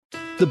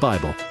The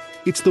Bible.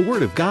 It's the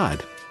Word of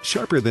God,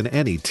 sharper than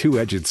any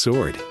two-edged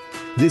sword.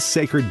 This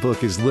sacred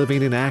book is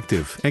living and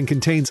active and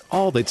contains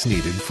all that's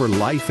needed for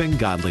life and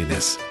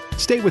godliness.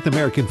 Stay with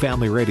American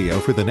Family Radio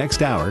for the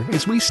next hour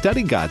as we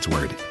study God's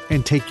Word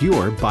and take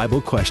your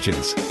Bible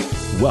questions.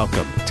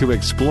 Welcome to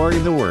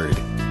Exploring the Word.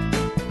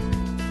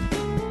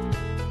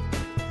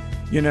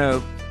 You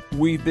know,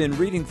 we've been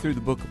reading through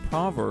the book of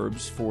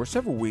Proverbs for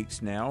several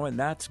weeks now, and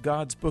that's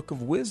God's book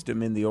of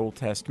wisdom in the Old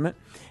Testament.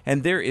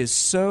 And there is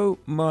so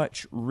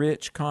much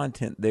rich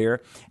content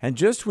there. And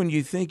just when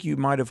you think you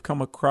might have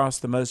come across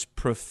the most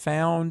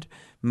profound,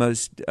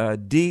 most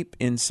deep,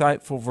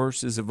 insightful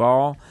verses of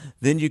all,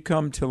 then you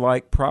come to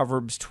like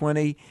Proverbs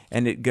 20,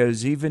 and it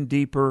goes even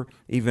deeper,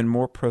 even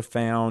more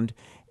profound,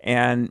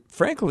 and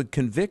frankly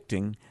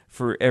convicting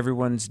for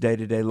everyone's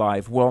day-to-day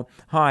life. Well,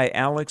 hi,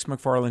 Alex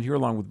McFarland here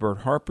along with Bert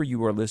Harper.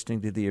 You are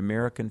listening to the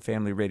American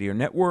Family Radio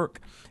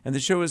Network, and the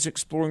show is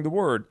Exploring the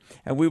Word.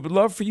 And we would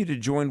love for you to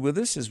join with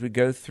us as we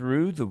go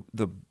through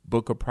the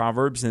book of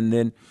Proverbs, and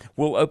then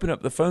we'll open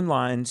up the phone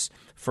lines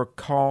for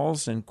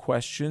calls and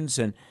questions.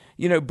 And,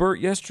 you know, Bert,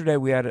 yesterday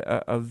we had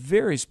a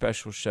very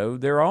special show.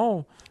 They're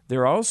all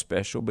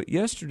special, but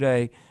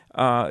yesterday,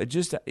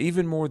 just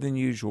even more than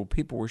usual,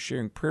 people were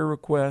sharing prayer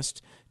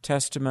requests,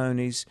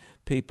 testimonies.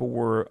 People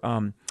were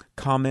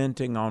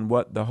commenting on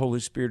what the Holy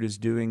Spirit is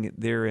doing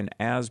there in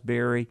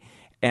Asbury.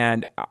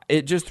 And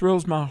it just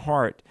thrills my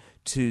heart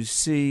to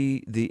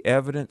see the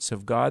evidence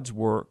of God's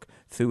work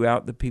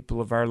throughout the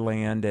people of our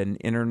land and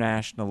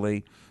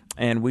internationally.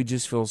 And we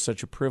just feel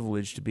such a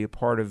privilege to be a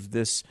part of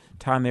this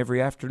time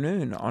every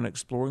afternoon on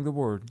Exploring the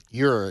Word.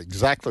 You're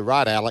exactly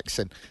right, Alex.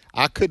 And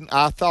I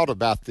thought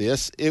about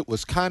this. It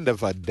was kind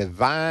of a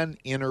divine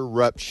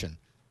interruption.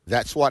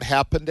 That's what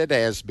happened at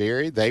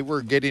Asbury. They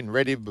were getting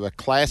ready for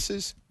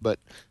classes, but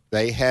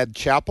they had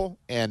chapel,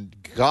 and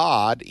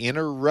God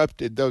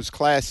interrupted those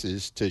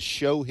classes to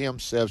show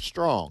himself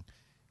strong.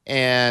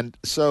 And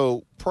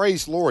so,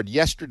 praise Lord,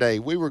 yesterday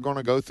we were going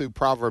to go through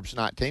Proverbs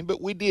 19,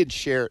 but we did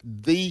share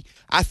the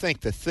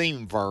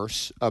theme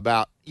verse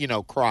about,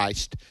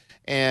 Christ.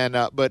 And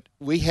but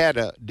we had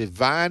a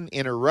divine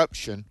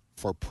interruption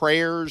for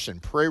prayers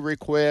and prayer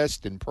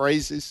requests and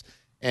praises,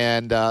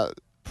 and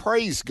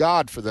praise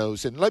God for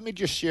those. And let me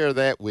just share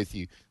that with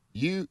you.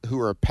 You who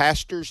are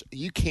pastors,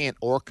 you can't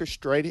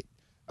orchestrate it.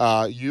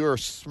 You're a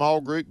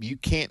small group. You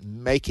can't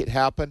make it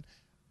happen.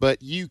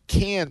 But you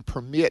can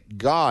permit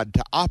God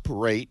to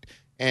operate.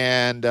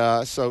 And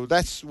so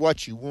that's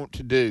what you want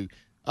to do.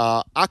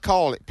 I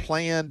call it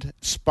planned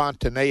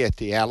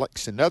spontaneity,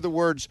 Alex. In other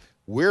words,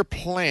 we're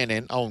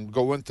planning on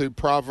going through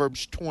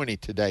Proverbs 20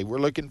 today. We're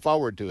looking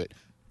forward to it.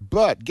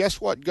 But guess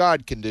what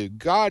God can do?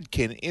 God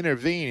can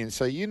intervene and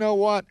say, you know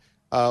what?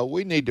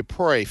 We need to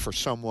pray for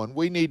someone.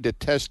 We need to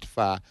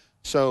testify.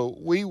 So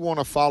we want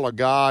to follow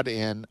God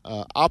and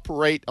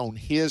operate on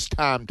his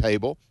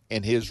timetable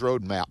and his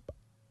roadmap.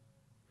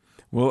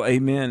 Well,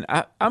 amen.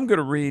 I'm going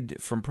to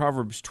read from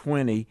Proverbs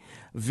 20,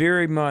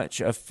 very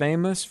much a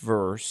famous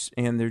verse,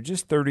 and there are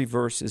just 30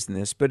 verses in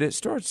this, but it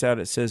starts out,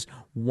 it says,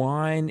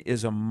 wine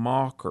is a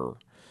mocker,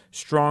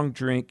 strong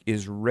drink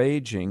is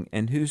raging,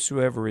 and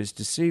whosoever is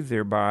deceived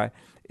thereby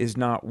is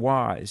not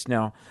wise.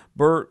 Now,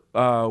 Bert,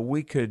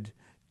 we could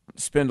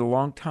spend a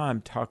long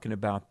time talking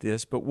about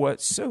this, but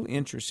what's so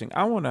interesting,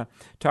 I want to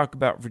talk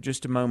about for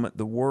just a moment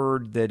the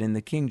word that in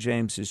the King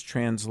James is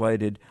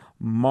translated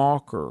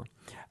mocker.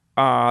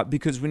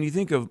 Because when you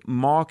think of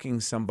mocking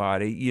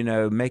somebody,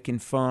 making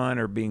fun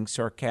or being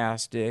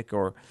sarcastic,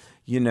 or,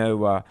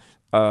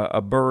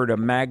 a bird, a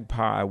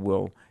magpie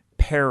will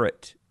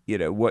parrot,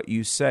 what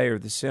you say or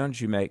the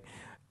sounds you make.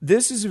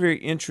 This is a very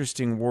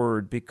interesting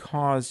word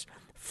because,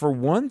 for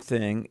one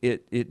thing,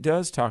 it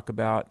does talk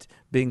about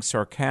being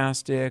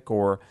sarcastic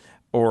or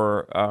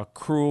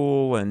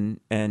cruel and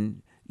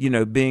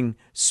being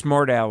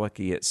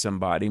smart-alecky at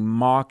somebody,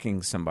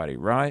 mocking somebody,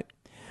 right?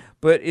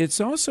 But it's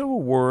also a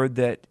word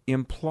that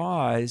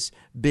implies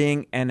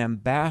being an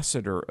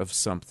ambassador of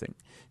something.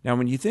 Now,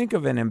 when you think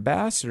of an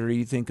ambassador,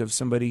 you think of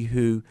somebody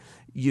who,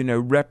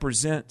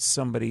 represents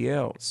somebody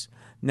else.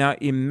 Now,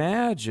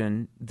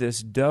 imagine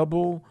this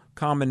double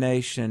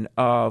combination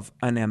of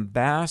an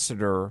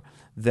ambassador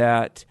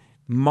that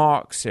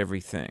mocks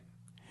everything.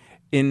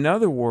 In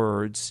other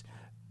words,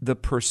 the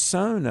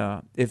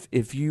persona,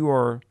 if you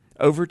are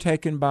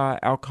overtaken by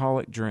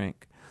alcoholic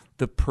drink,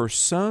 the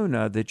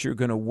persona that you're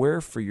going to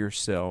wear for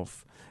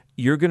yourself,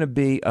 you're going to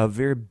be a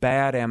very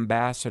bad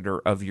ambassador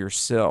of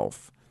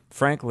yourself,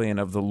 frankly, and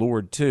of the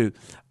Lord too.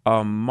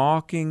 A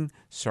mocking,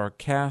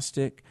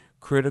 sarcastic,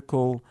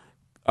 critical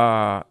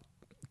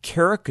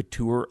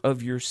caricature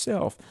of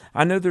yourself.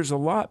 I know there's a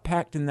lot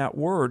packed in that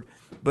word,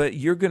 but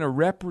you're going to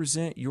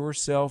represent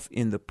yourself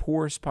in the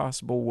poorest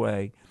possible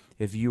way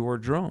if you are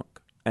drunk.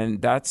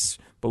 And that's,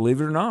 believe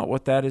it or not,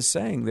 what that is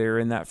saying there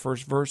in that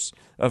first verse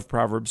of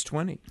Proverbs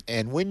 20.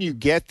 And when you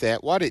get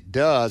that, what it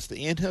does,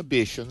 the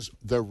inhibitions,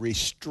 the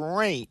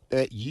restraint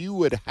that you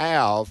would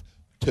have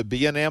to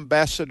be an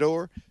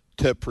ambassador,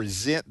 to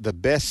present the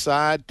best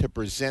side, to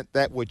present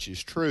that which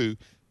is true,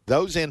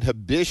 those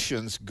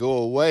inhibitions go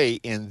away,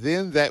 and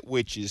then that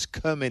which is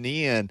coming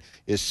in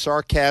is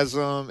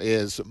sarcasm,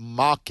 is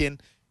mocking,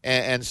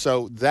 and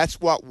so that's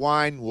what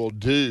wine will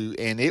do,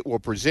 and it will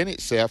present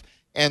itself.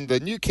 And the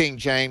New King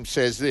James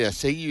says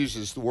this. He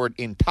uses the word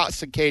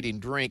intoxicating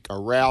drink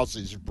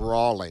arouses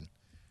brawling.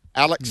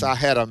 Alex, I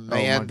had a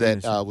man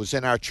that was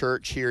in our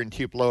church here in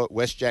Tupelo at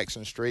West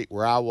Jackson Street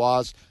where I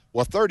was,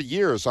 30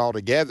 years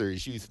altogether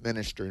as youth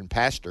minister and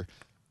pastor.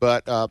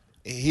 But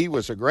he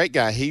was a great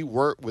guy. He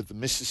worked with the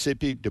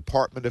Mississippi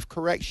Department of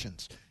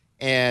Corrections.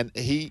 And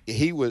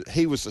he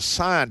was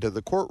assigned to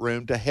the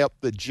courtroom to help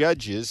the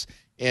judges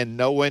in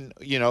knowing,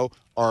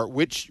 or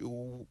what's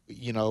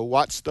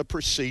the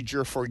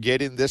procedure for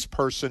getting this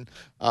person,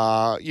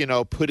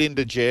 put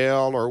into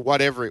jail or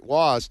whatever it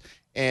was.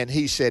 And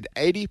he said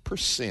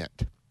 80%,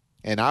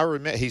 and I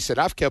remember, he said,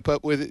 I've kept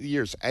up with it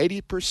years,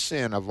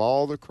 80% of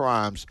all the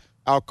crimes,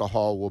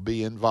 alcohol will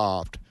be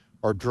involved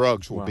or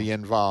drugs will be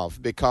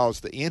involved because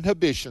the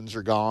inhibitions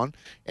are gone,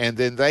 and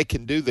then they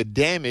can do the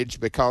damage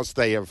because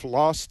they have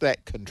lost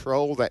that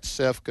control, that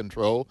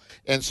self-control,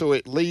 and so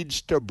it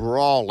leads to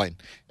brawling.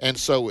 And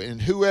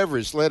whoever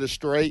is led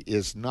astray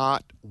is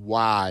not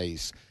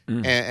wise.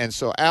 And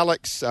so,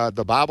 Alex,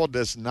 the Bible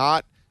does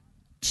not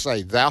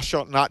say, thou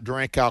shalt not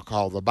drink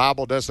alcohol. The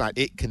Bible does not.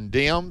 It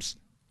condemns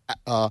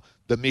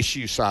the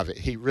misuse of it.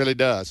 He really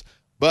does.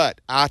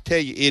 But I tell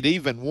you, it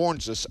even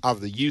warns us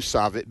of the use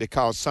of it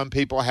because some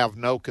people have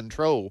no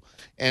control.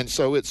 And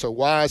so it's a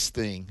wise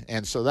thing.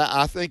 And so that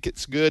I think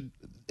it's good.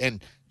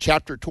 And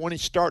chapter 20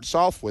 starts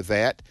off with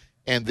that.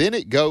 And then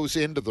it goes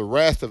into the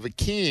wrath of a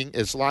king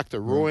is like the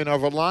roaring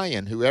of a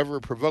lion.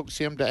 Whoever provokes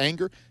him to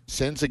anger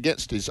sins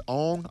against his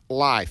own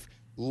life.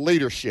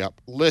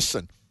 Leadership.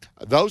 Listen.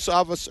 Those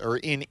of us are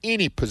in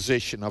any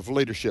position of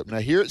leadership. Now,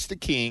 here it's the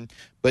king,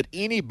 but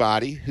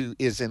anybody who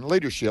is in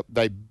leadership,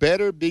 they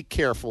better be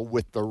careful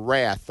with the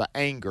wrath, the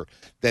anger,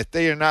 that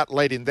they are not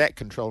letting that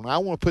control. Now, I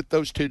want to put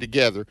those two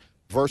together,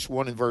 verse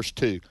 1 and verse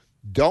 2.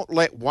 Don't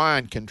let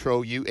wine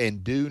control you,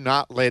 and do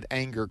not let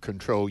anger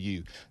control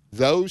you.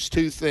 Those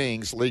two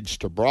things leads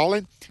to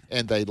brawling,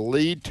 and they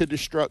lead to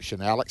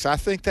destruction. Alex, I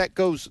think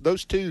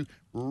those two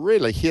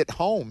really hit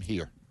home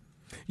here.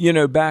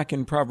 Back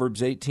in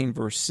Proverbs 18,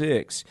 verse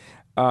 6,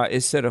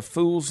 it said, a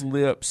fool's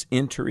lips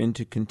enter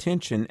into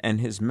contention, and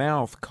his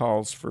mouth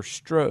calls for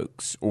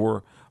strokes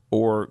or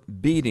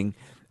beating.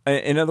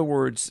 In other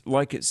words,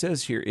 like it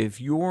says here, if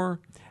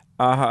you're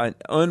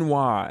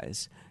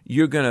unwise,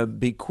 you're going to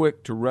be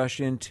quick to rush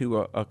into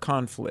a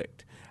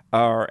conflict.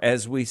 Or,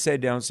 as we say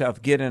down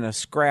south, get in a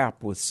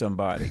scrap with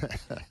somebody.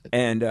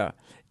 And,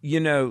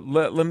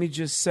 let me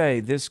just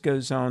say, this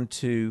goes on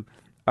to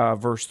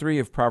verse 3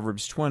 of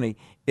Proverbs 20,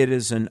 it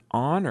is an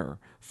honor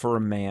for a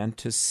man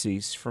to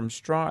cease from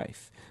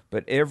strife,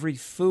 but every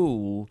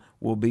fool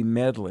will be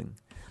meddling.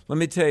 Let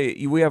me tell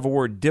you, we have a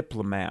word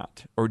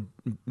diplomat, or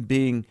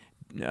being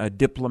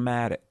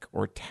diplomatic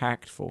or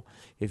tactful.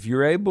 If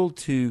you're able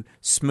to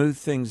smooth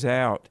things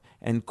out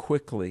and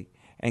quickly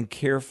and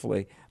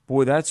carefully,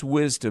 boy, that's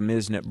wisdom,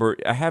 isn't it,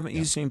 Bert? Haven't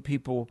you seen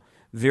people,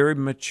 very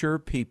mature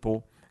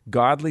people,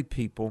 godly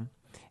people,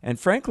 and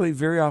frankly,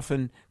 very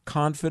often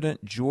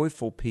confident,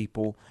 joyful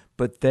people,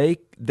 but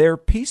they're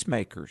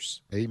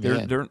peacemakers.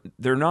 Amen.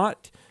 They're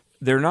not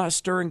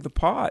stirring the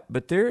pot,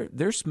 but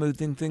they're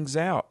smoothing things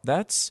out.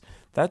 That's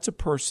a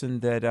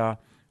person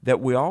that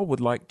we all would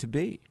like to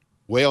be.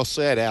 Well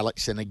said,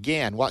 Alex. And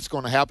again, what's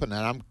going to happen?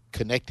 And I'm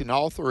connecting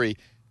all three: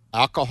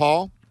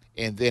 alcohol,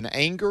 and then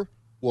anger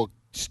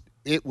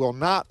it will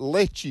not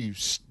let you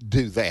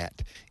do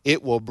that.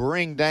 It will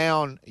bring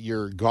down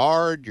your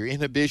guard, your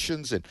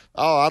inhibitions, and,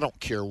 I don't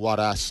care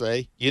what I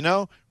say,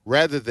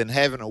 rather than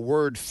having a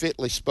word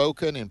fitly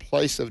spoken in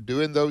place of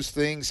doing those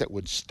things that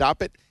would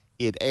stop it,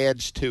 it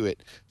adds to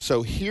it.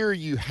 So here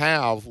you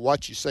have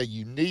what you say.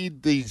 You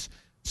need these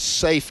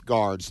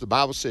safeguards. The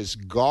Bible says,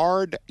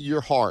 guard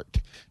your heart.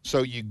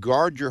 So you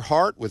guard your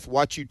heart with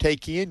what you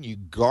take in, you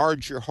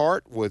guard your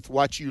heart with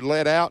what you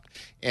let out,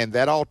 and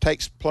that all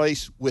takes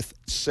place with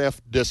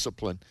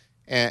self-discipline.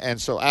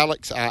 And so,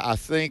 Alex, I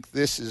think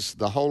this is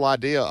the whole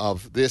idea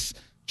of this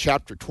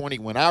chapter 20.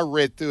 When I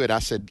read through it, I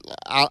said,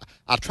 I'll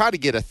try to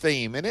get a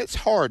theme, and it's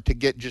hard to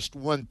get just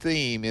one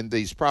theme in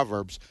these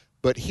Proverbs,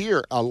 but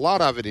here, a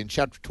lot of it in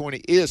chapter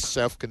 20 is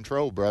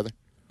self-control, brother.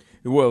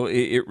 Well,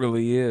 it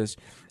really is.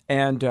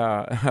 And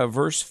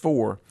verse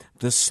 4,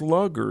 the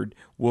sluggard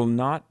will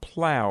not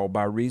plow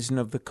by reason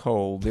of the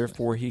cold,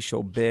 therefore he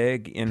shall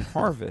beg in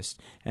harvest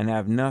and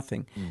have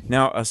nothing. Mm-hmm.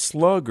 Now, a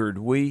sluggard,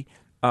 we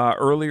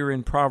earlier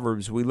in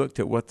Proverbs, we looked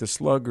at what the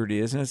sluggard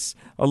is, and it's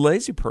a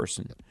lazy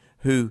person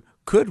who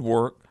could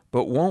work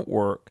but won't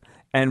work.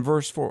 And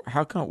verse 4,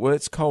 how come? Well,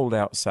 it's cold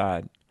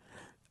outside.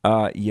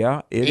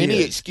 Yeah, it Any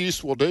is.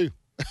 excuse will do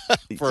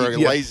for a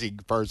lazy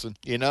person,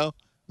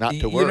 not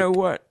to work. You know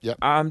what? Yep.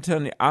 I'm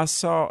telling you, I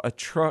saw a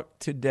truck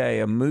today,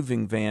 a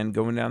moving van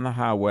going down the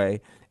highway,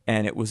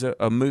 and it was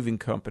a moving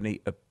company,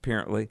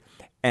 apparently.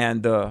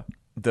 And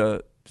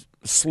the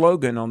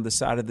slogan on the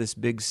side of this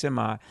big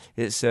semi,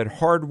 it said,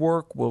 hard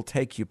work will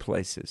take you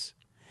places.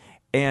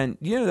 And,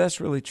 that's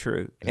really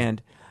true.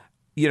 And,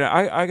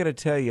 I got to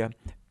tell you,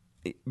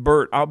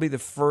 Bert, I'll be the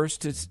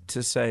first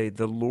to say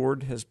the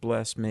Lord has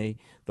blessed me.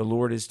 The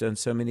Lord has done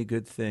so many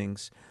good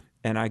things,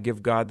 and I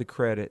give God the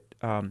credit.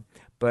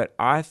 But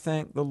I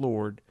thank the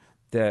Lord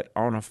that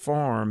on a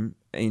farm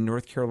in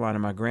North Carolina,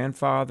 my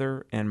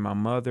grandfather and my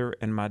mother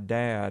and my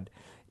dad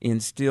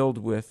instilled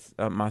with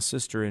my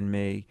sister and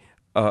me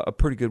a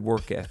pretty good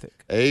work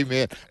ethic.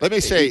 Amen. Let me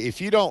say,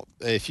 if you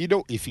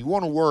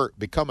want to work,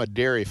 become a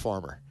dairy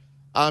farmer.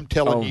 I'm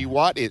telling you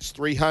what, it's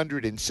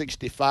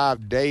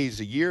 365 days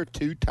a year,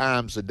 2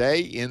 times a day,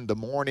 in the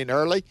morning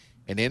early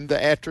and in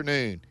the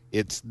afternoon.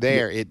 It's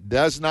there. Yeah. It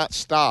does not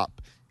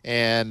stop.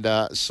 And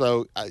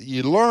so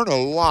you learn a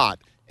lot.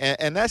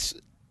 And that's,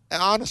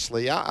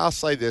 honestly, I'll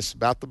say this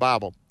about the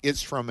Bible.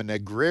 It's from an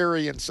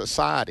agrarian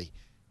society.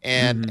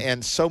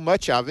 And so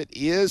much of it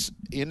is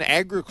in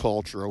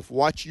agriculture of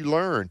what you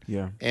learn.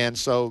 Yeah. And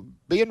so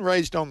being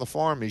raised on the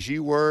farm as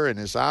you were and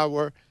as I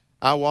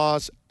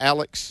was,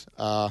 Alex,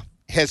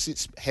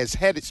 has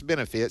had its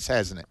benefits,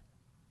 hasn't it?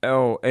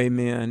 Oh,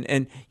 amen.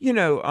 And,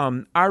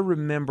 I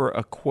remember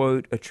a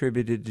quote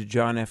attributed to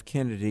John F.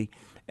 Kennedy,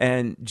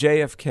 and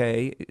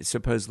JFK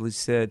supposedly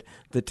said,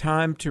 "The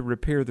time to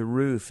repair the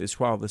roof is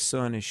while the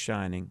sun is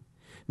shining."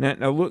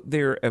 Now look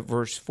there at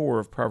verse 4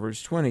 of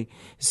Proverbs 20. It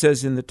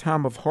says, "In the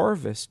time of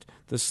harvest,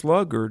 the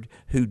sluggard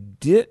who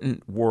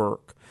didn't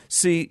work."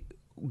 See,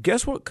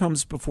 guess what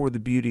comes before the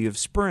beauty of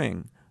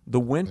spring? The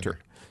winter.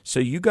 So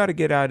you got to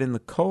get out in the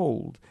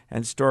cold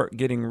and start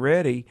getting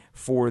ready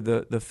for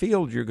the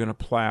field you're going to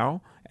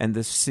plow and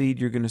the seed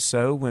you're going to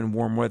sow when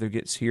warm weather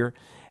gets here.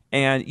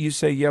 And you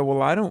say, yeah,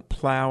 well, I don't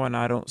plow and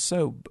I don't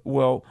sow.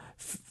 Well,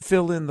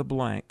 fill in the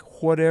blank.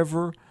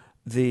 Whatever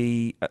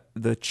the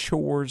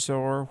chores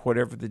are,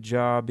 whatever the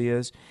job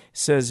is,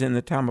 says in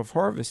the time of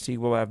harvest he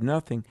will have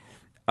nothing.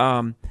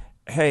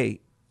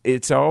 Hey,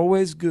 it's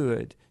always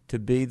good to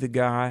be the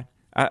guy.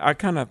 I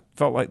kind of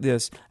felt like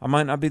this. I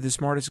might not be the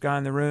smartest guy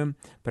in the room,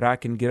 but I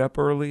can get up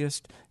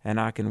earliest and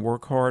I can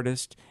work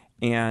hardest.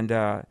 And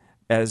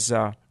as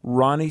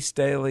Ronnie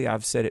Staley,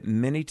 I've said it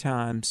many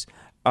times,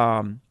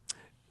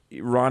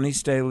 Ronnie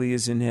Staley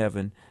is in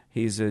heaven.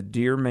 He's a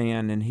dear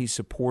man, and he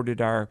supported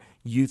our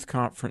youth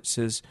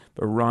conferences.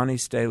 But Ronnie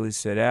Staley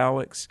said,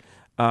 "Alex,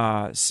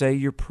 say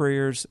your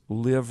prayers,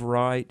 live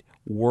right,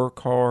 work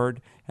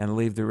hard, and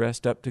leave the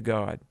rest up to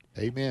God."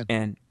 Amen.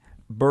 And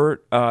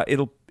Bert,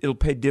 it'll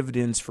pay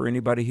dividends for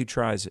anybody who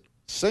tries it.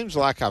 Seems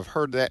like I've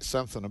heard that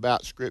something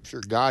about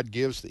Scripture. God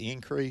gives the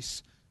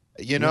increase.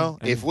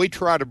 If we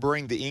try to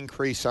bring the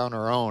increase on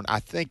our own, I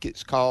think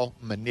it's called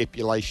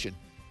manipulation.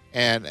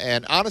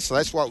 And honestly,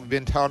 that's what we've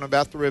been talking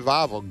about, the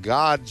revival.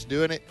 God's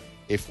doing it.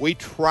 If we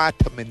try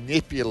to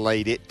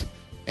manipulate it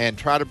and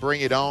try to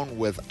bring it on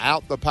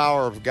without the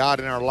power of God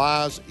in our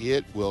lives,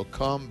 it will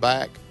come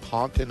back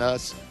haunting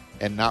us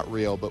and not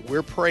real. But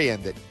we're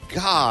praying that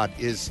God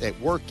is at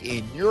work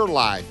in your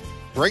life,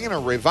 bringing a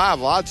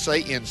revival, I'd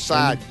say,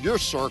 inside your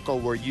circle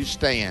where you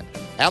stand.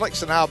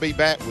 Alex and I will be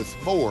back with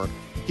more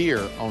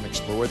here on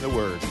Exploring the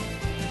Word.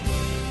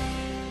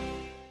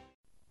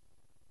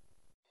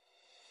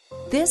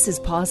 This is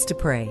Pause to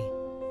Pray,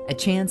 a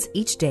chance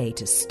each day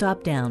to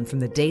stop down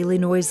from the daily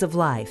noise of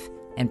life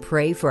and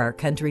pray for our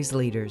country's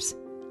leaders.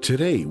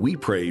 Today we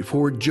pray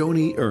for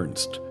Joni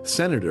Ernst,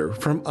 Senator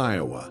from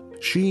Iowa.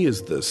 She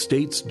is the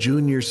state's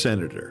junior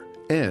senator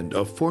and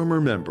a former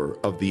member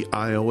of the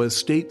Iowa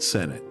State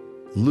Senate.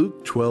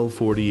 Luke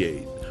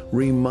 12:48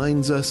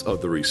 reminds us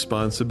of the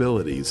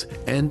responsibilities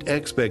and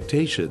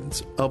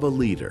expectations of a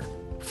leader.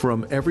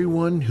 From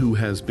everyone who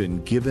has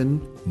been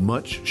given,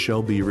 much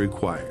shall be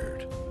required.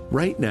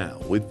 Right now,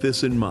 with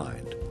this in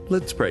mind,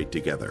 let's pray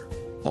together.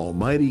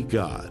 Almighty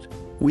God,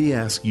 we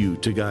ask you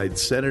to guide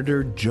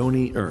Senator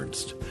Joni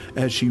Ernst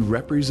as she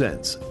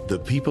represents the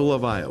people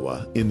of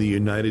Iowa in the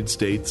United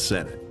States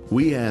Senate.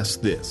 We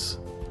ask this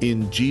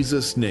in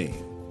Jesus' name,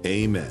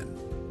 amen.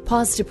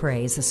 Pause to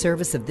Pray is a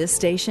service of this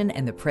station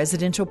and the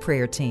Presidential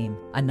Prayer Team,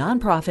 a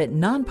nonprofit,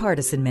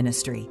 nonpartisan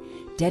ministry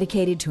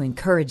dedicated to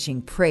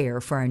encouraging prayer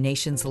for our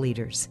nation's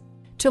leaders.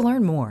 To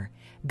learn more,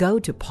 go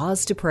to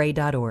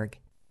pausetopray.org.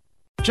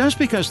 Just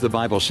because the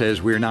Bible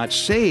says we're not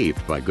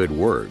saved by good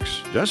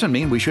works doesn't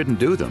mean we shouldn't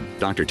do them.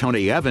 Dr.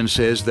 Tony Evans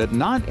says that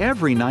not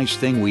every nice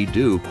thing we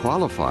do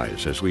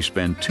qualifies as we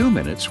spend 2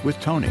 minutes with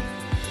Tony.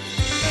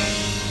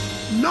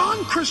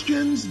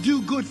 Non-Christians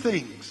do good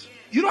things.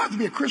 You don't have to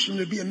be a Christian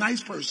to be a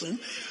nice person.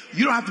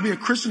 You don't have to be a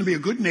Christian to be a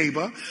good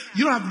neighbor.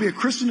 You don't have to be a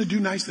Christian to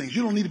do nice things.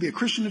 You don't need to be a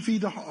Christian to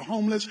feed the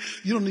homeless.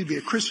 You don't need to be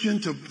a Christian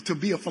to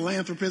be a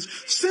philanthropist.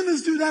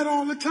 Sinners do that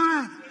all the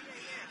time.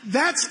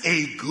 That's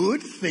a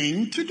good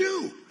thing to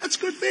do. That's a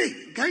good thing,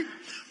 okay?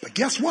 But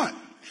guess what?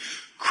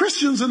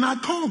 Christians are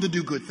not called to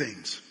do good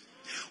things.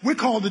 We're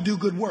called to do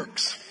good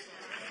works.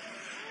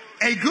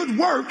 A good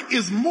work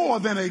is more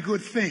than a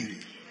good thing.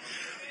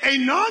 A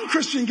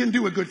non-Christian can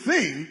do a good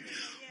thing,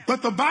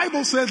 but the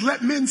Bible says,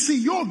 let men see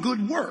your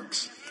good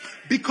works.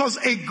 Because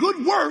a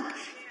good work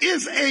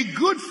is a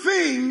good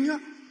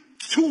thing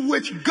to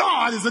which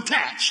God is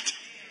attached.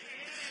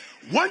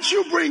 Once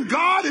you bring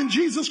God and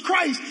Jesus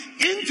Christ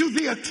into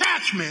the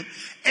attachment,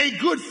 a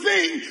good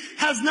thing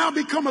has now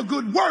become a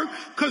good work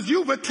because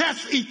you've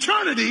attached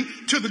eternity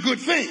to the good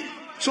thing.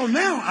 So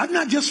now I've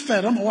not just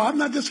fed them, or I've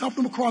not just helped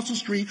them across the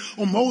street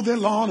or mow their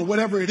lawn or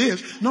whatever it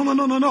is.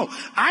 No.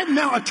 I've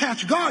now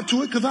attached God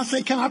to it because I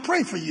say, can I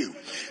pray for you?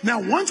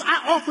 Now, once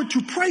I offer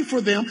to pray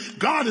for them,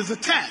 God is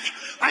attached.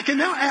 I can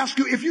now ask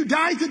you, if you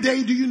died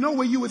today, do you know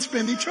where you would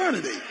spend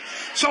eternity?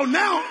 So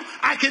now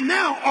I can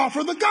now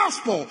offer the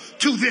gospel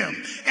to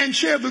them and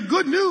share the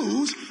good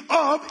news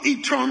of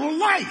eternal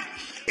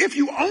life. If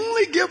you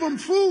only give them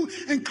food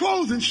and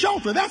clothes and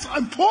shelter, that's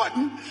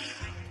important,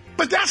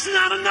 but that's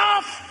not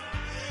enough.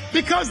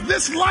 Because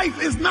this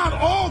life is not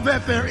all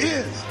that there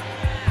is.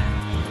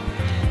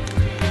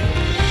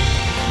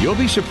 You'll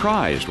be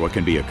surprised what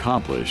can be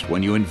accomplished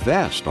when you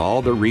invest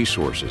all the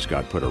resources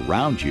God put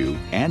around you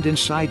and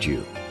inside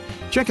you.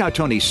 Check out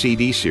Tony's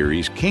CD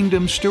series,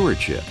 Kingdom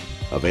Stewardship,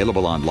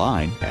 available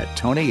online at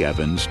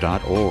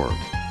tonyevans.org.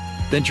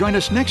 Then join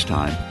us next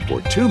time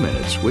for 2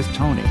 Minutes with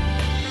Tony.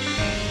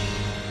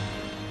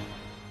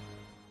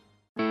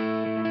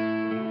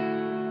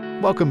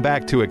 Welcome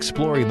back to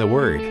Exploring the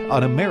Word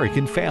on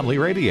American Family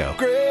Radio.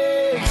 Grace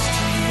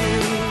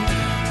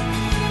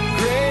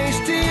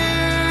to you,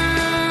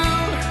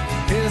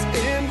 His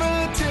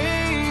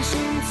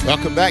invitation.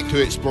 Welcome back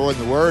to Exploring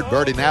the Word.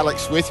 Bert and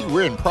Alex with you.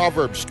 We're in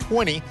Proverbs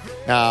 20.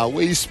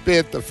 We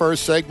spent the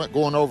first segment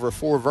going over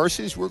 4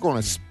 verses. We're going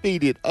to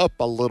speed it up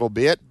a little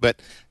bit, but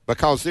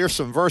because there's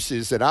some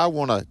verses that I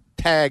want to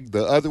tag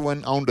the other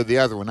one onto the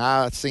other one.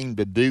 I seem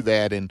to do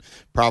that in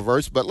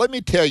Proverbs. But let me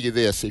tell you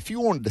this. If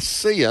you wanted to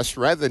see us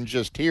rather than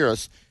just hear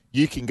us,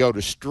 you can go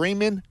to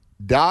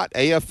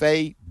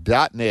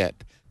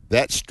streaming.afa.net.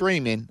 That's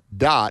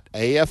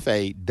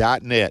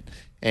streaming.afa.net.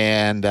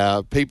 And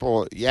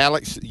people,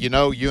 Alex, you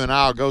know, you and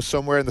I will go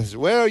somewhere and they say,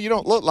 well, you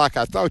don't look like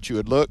I thought you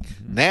would look.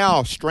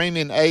 Now,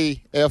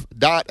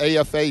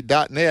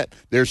 streaming.afa.net,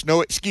 there's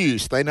no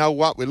excuse. They know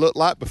what we look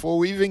like before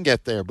we even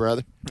get there,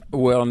 brother.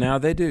 Well, now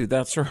they do.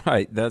 That's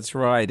right. That's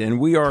right. And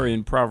we are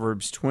in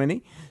Proverbs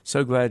 20.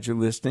 So glad you're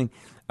listening.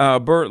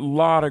 Bert, a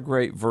lot of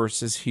great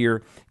verses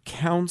here.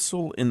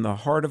 Counsel in the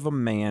heart of a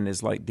man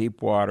is like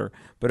deep water,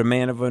 but a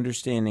man of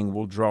understanding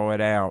will draw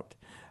it out.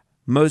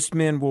 Most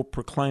men will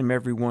proclaim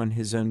everyone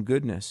his own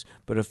goodness,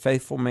 but a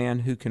faithful man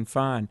who can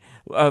find.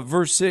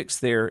 Verse 6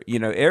 there, you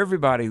know,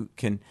 everybody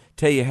can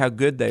tell you how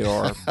good they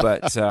are,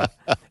 but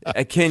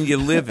can you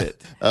live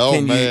it?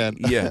 Oh, man.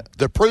 Yeah.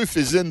 The proof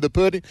is in the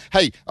pudding.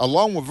 Hey,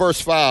 along with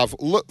verse 5,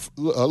 look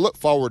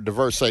forward to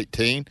verse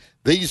 18.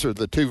 These are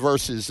the 2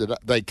 verses that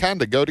they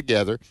kind of go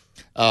together.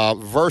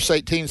 Verse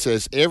 18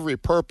 says, every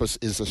purpose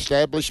is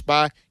established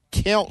by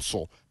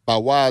counsel. By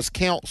wise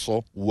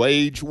counsel,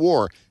 wage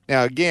war.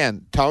 Now,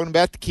 again, talking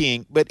about the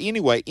king, but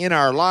anyway, in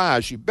our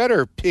lives, you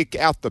better pick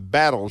out the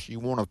battles you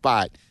want to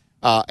fight.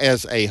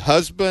 As a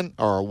husband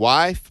or a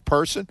wife,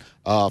 person,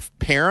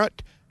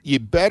 parent, you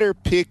better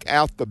pick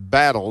out the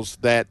battles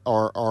that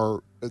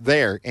are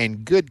there.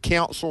 And good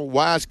counsel,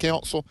 wise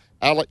counsel,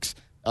 Alex,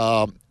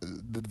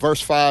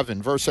 verse 5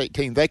 and verse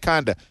 18, they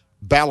kind of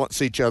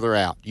balance each other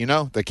out, you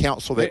know, the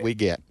counsel that we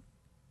get.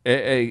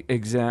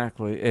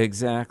 Exactly.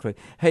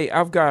 Hey,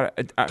 I've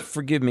got,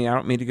 forgive me, I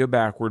don't mean to go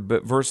backward,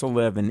 but verse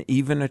 11,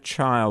 even a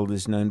child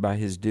is known by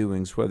his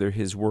doings, whether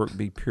his work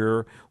be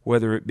pure,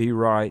 whether it be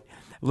right.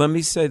 Let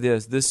me say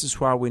this is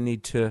why we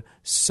need to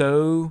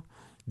so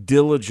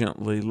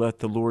diligently let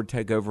the Lord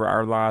take over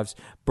our lives.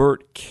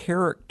 Bert,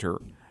 character,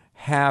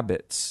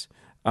 habits,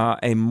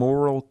 a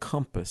moral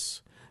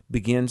compass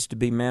begins to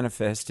be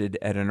manifested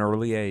at an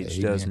early age,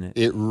 doesn't it?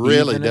 It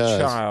really does. Even a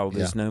child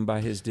is known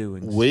by his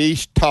doings. We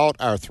taught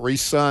our 3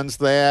 sons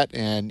that,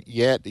 and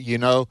yet, you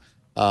know,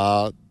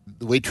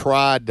 we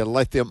tried to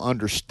let them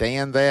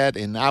understand that.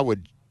 And I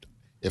would,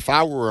 if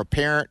I were a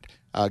parent,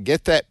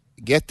 get that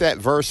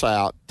verse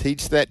out,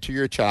 teach that to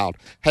your child.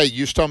 Hey,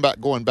 you was talking about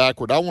going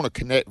backward. I want to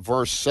connect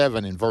verse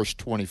 7 and verse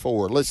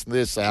 24. Listen to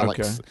this,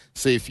 Alex. Okay.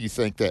 See if you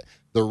think that.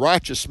 The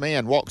righteous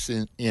man walks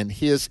in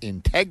his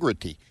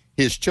integrity.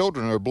 His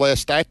children are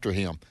blessed after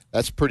him.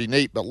 That's pretty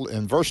neat. But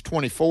in verse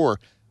 24,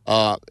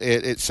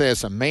 it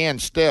says, a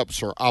man's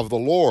steps are of the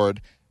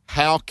Lord.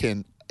 How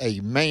can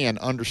a man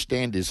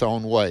understand his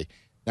own way?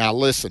 Now,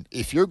 listen,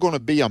 if you're going to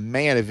be a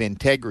man of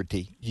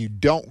integrity, you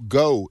don't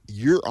go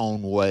your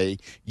own way.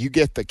 You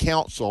get the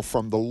counsel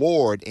from the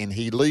Lord, and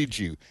he leads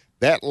you.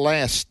 That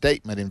last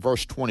statement in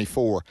verse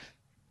 24,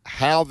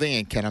 how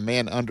then can a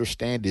man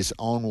understand his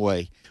own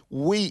way?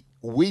 We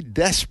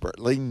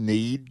desperately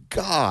need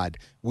God.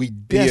 We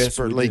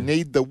desperately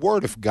need the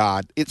Word of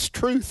God. It's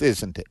truth,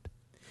 isn't it?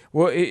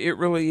 Well, it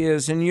really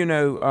is. And, you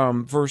know,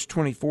 verse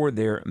 24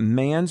 there,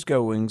 man's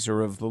goings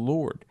are of the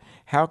Lord.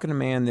 How can a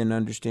man then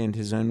understand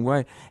his own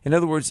way? In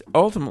other words,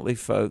 ultimately,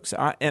 folks,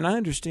 I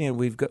understand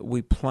we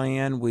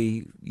plan,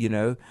 we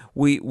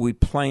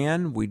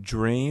plan, we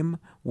dream,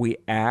 we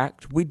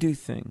act, we do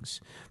things.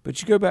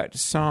 But you go back to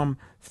Psalm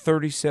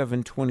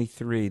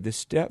 37:23, the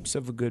steps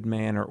of a good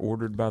man are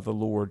ordered by the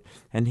Lord,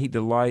 and he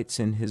delights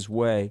in his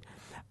way.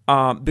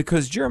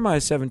 Because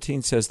Jeremiah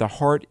 17 says the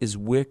heart is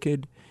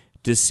wicked,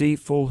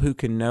 deceitful, who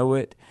can know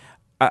it?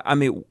 I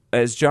mean,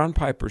 as John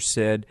Piper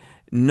said,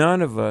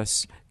 none of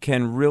us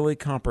can really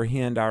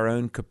comprehend our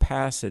own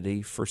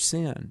capacity for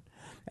sin.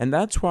 And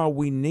that's why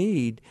we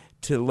need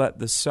to let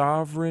the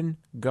sovereign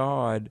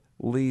God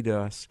lead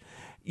us.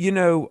 You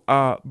know,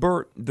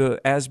 Bert, the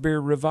Asbury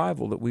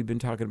revival that we've been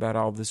talking about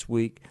all this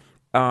week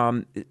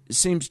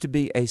seems to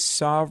be a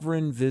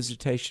sovereign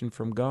visitation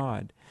from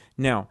God.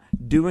 Now,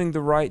 doing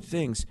the right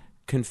things,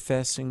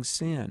 confessing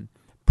sin,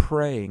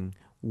 praying,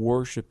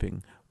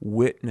 worshiping,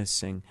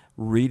 witnessing,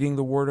 reading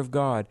the Word of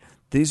God,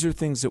 these are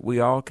things that we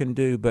all can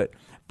do. But,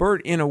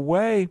 Bert, in a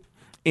way,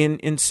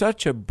 in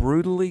such a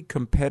brutally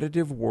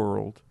competitive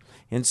world,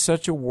 in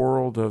such a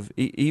world of,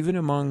 even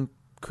among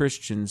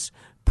Christians,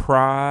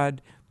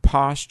 pride,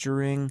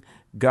 posturing,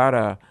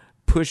 gotta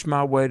push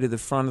my way to the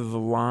front of the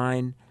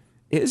line,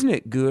 isn't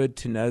it good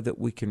to know that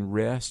we can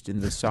rest in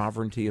the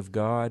sovereignty of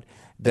God,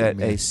 that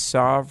Amen. a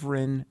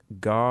sovereign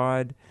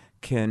God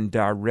can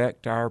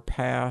direct our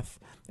path,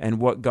 and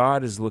what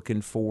God is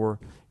looking for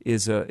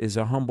is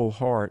a humble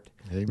heart,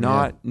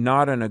 Amen.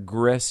 not an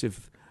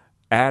aggressive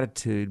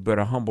attitude, but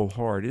a humble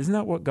heart. Isn't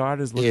that what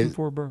God is looking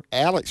for, Bert?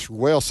 Alex,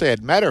 well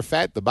said. Matter of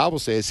fact, the Bible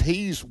says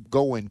he's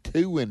going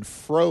to and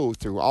fro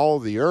through all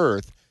the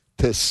earth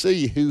to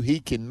see who he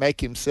can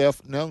make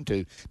himself known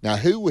to. Now,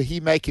 who will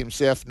he make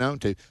himself known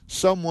to?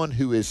 Someone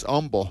who is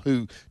humble,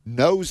 who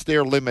knows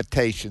their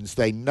limitations.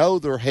 They know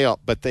their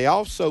help, but they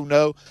also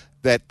know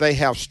that they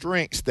have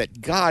strengths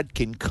that God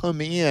can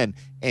come in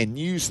and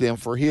use them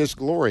for his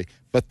glory.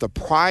 But the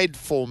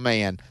prideful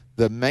man,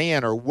 the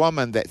man or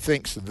woman that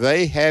thinks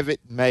they have it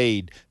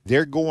made,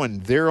 they're going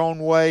their own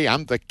way.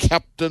 I'm the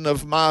captain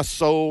of my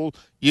soul.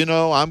 You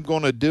know, I'm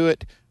going to do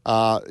it.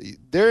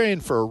 They're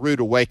in for a rude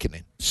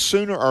awakening.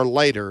 Sooner or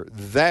later,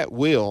 that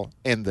will,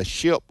 and the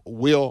ship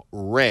will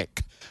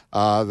wreck.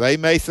 They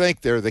may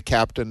think they're the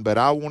captain, but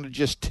I want to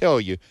just tell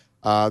you,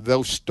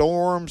 those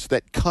storms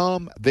that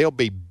come, they'll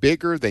be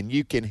bigger than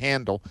you can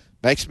handle.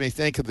 Makes me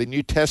think of the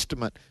New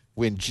Testament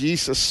when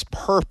Jesus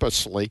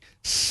purposely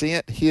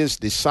sent his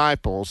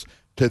disciples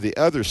to the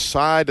other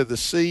side of the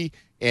sea,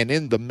 and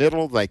in the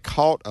middle they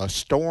caught a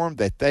storm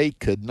that they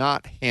could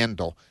not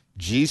handle.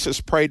 Jesus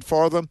prayed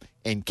for them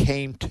and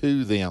came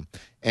to them.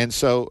 And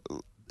so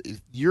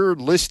you're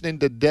listening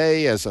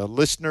today as a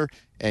listener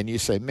and you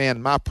say,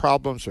 man, my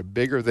problems are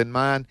bigger than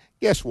mine.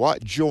 Guess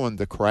what? Join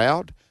the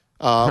crowd.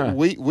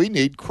 We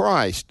need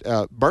Christ.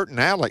 Bert and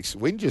Alex,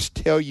 we can just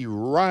tell you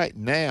right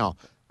now,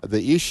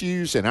 the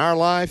issues in our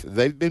life,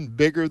 they've been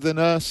bigger than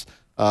us.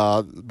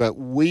 But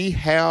we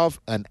have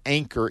an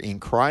anchor in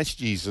Christ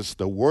Jesus,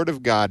 the Word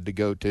of God, to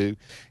go to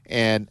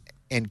and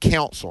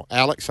counsel.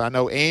 Alex, I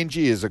know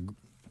Angie is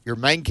your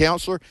main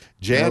counselor.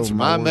 Jan's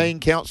my main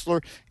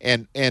counselor.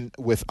 And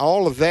with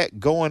all of that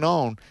going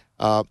on,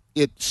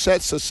 it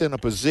sets us in a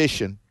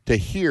position to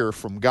hear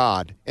from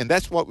God. And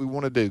that's what we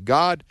want to do.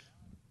 God,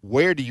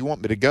 where do you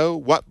want me to go?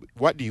 What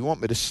do you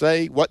want me to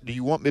say? What do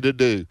you want me to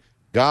do?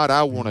 God,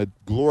 I want to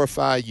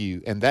glorify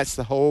you. And that's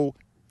the whole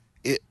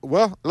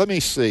well, let me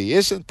see.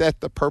 Isn't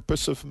that the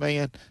purpose of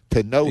man?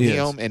 To know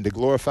him and to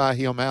glorify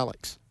him,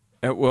 Alex?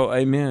 Well,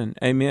 amen.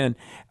 Amen.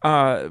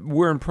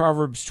 We're in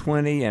Proverbs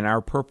 20, and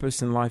our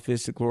purpose in life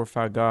is to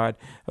glorify God.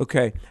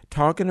 Okay,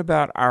 talking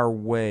about our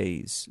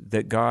ways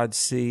that God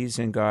sees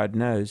and God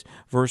knows.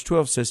 Verse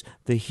 12 says,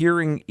 the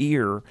hearing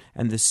ear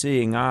and the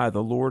seeing eye,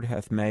 the Lord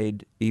hath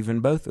made even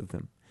both of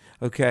them.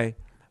 Okay,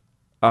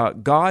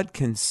 God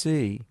can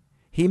see.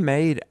 He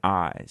made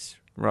eyes,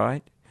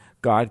 right?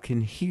 God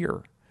can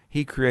hear.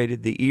 He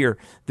created the ear.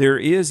 There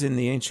is in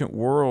the ancient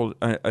world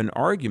an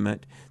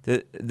argument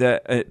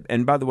that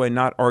and by the way,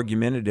 not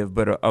argumentative,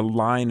 but a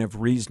line of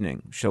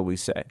reasoning, shall we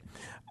say.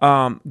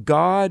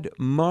 God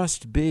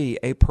must be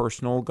a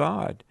personal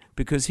God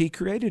because he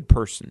created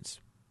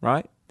persons,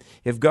 right?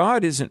 If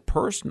God isn't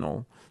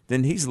personal,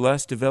 then he's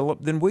less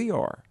developed than we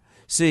are.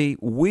 See,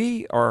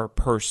 we are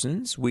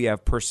persons. We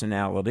have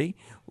personality.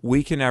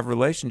 We can have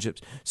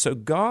relationships. So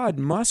God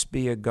must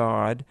be a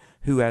God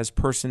who has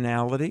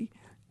personality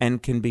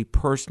and can be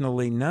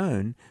personally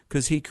known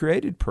because he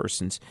created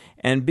persons.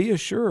 And be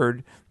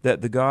assured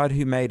that the God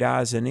who made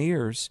eyes and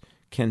ears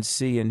can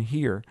see and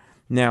hear.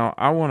 Now,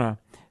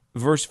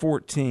 verse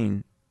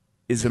 14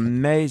 is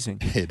amazing.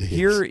 It is.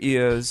 Here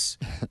is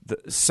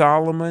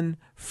Solomon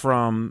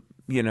from,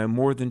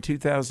 more than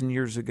 2,000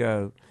 years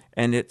ago,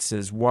 and it's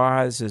as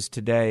wise as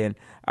today. And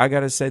I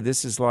got to say,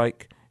 this is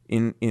like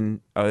in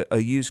a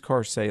used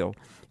car sale.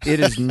 It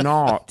is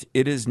not,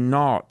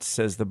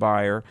 says the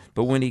buyer,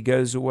 but when he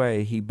goes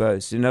away, he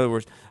boasts. In other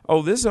words,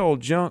 this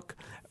old junk,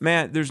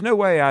 man, there's no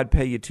way I'd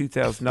pay you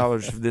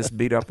 $2,000 for this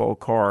beat-up old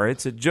car.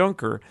 It's a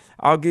junker.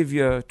 I'll give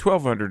you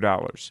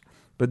 $1,200.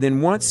 But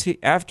then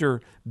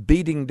after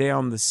beating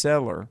down the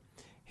seller,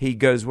 he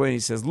goes away and he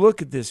says,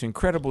 look at this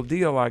incredible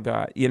deal I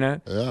got,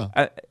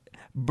 Yeah.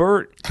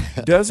 Bert,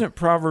 doesn't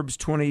Proverbs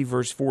 20,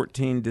 verse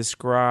 14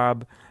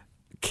 describe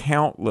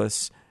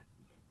countless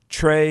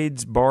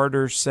trades,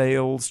 barter,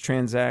 sales,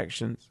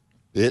 transactions?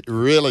 It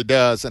really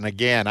does. And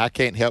again, I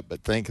can't help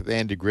but think of the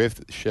Andy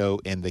Griffith Show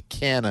and the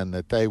cannon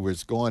that they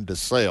was going to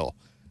sell.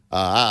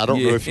 I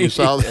don't know if you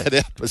saw that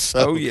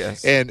episode. Oh,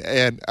 yes. And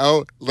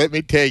let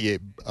me tell you,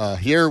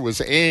 here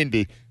was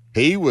Andy.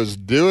 He was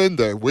doing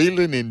the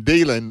wheeling and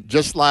dealing,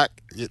 just like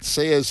it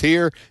says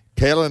here,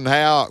 telling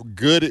how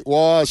good it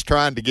was,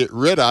 trying to get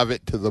rid of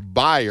it to the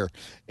buyer.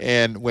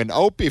 And when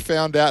Opie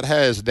found out how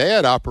his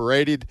dad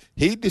operated,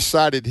 he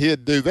decided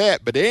he'd do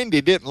that. But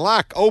Andy didn't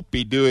like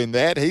Opie doing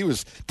that. He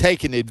was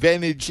taking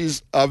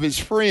advantages of his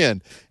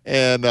friend.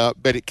 And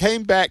but it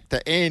came back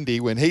to Andy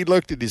when he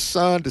looked at his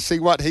son to see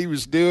what he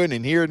was doing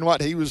and hearing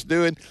what he was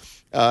doing.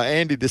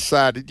 Andy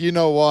decided, you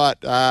know what,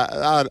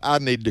 I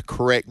need to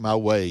correct my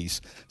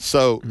ways.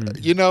 So,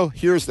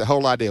 here's the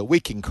whole idea. We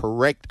can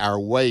correct our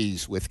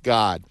ways with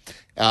God.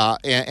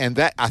 And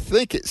that, I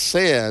think it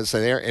says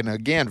there, and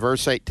again,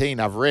 verse 18,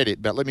 I've read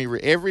it, but let me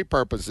read. Every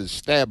purpose is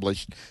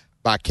established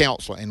by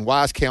counsel, and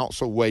wise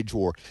counsel wage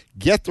war.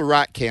 Get the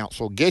right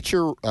counsel. Get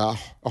your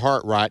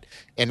heart right.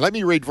 And let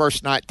me read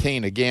verse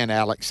 19 again,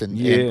 Alex. And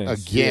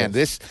again,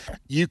 this,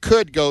 you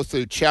could go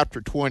through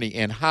chapter 20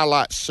 and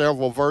highlight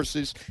several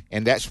verses,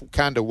 and that's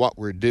kind of what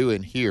we're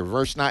doing here.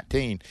 Verse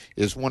 19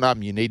 is one of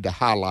them you need to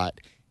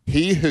highlight.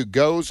 He who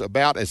goes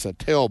about as a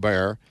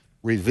talebearer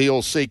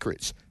reveals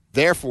secrets.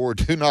 Therefore,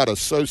 do not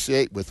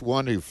associate with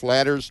one who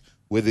flatters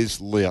with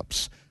his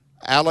lips.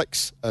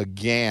 Alex,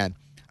 again,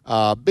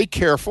 be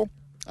careful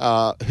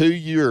who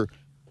your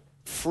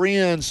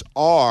friends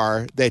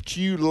are that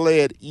you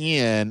let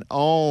in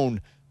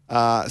on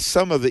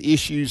some of the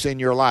issues in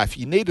your life.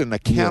 You need an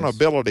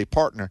accountability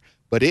partner,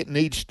 but it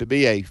needs to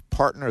be a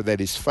partner that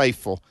is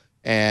faithful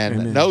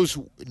and knows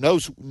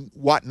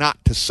what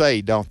not to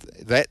say.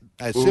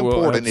 That's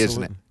important,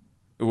 isn't it?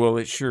 Well,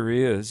 it sure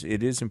is.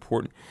 It is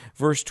important.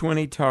 Verse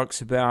 20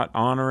 talks about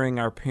honoring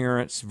our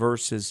parents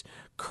versus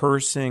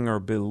cursing or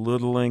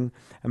belittling.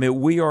 I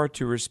mean, we are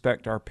to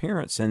respect our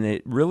parents, and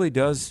it really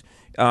does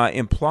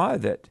imply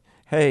that,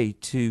 hey,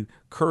 to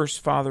curse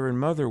father and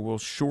mother will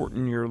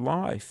shorten your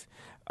life.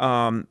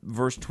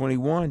 Verse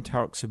 21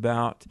 talks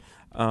about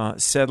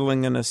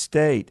settling an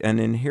estate. An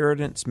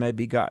inheritance may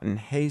be gotten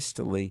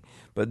hastily,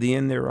 but the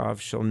end thereof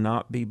shall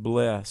not be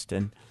blessed.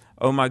 And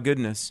oh my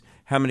goodness,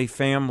 how many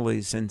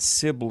families and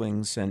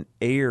siblings and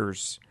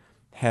heirs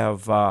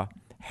have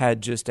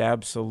had just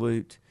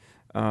absolute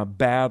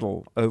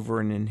battle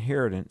over an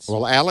inheritance.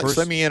 Well, Alex,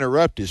 let me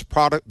interrupt.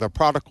 The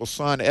prodigal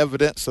son,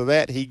 evidence of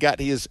that, he got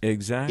his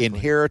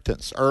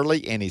inheritance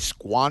early and he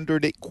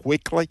squandered it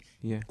quickly,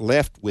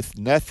 left with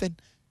nothing.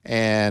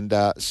 And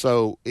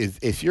so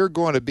if you're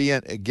going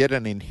to get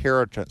an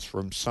inheritance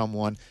from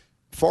someone,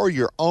 for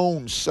your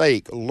own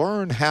sake,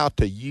 learn how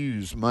to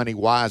use money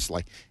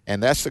wisely.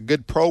 And that's a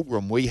good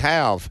program we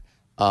have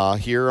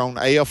here on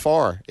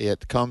AFR.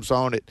 It comes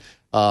on at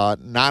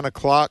 9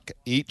 o'clock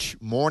each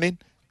morning,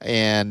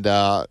 and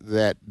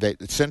that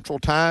Central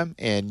Time,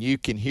 and you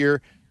can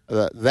hear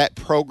that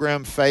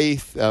program,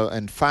 Faith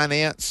and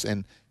Finance,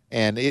 and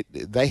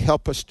they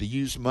help us to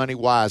use money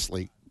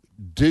wisely.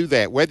 Do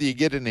that, whether you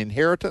get an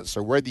inheritance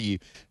or whether you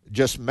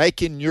just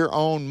making your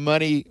own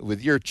money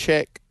with your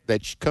check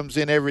that comes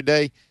in every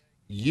day.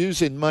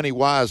 Using money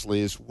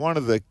wisely is one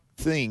of the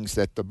things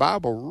that the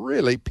Bible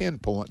really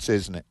pinpoints,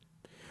 isn't it?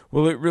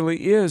 Well, it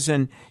really is.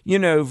 And,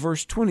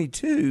 verse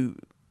 22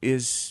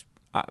 is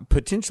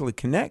potentially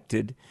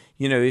connected.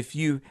 If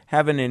you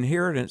have an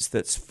inheritance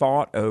that's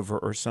fought over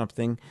or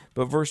something,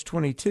 but verse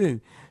 22,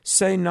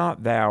 say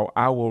not thou,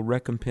 I will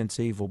recompense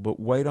evil, but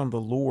wait on the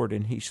Lord,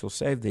 and he shall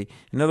save thee.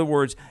 In other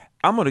words,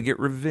 I'm going to get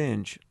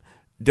revenge.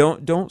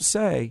 Don't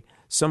say,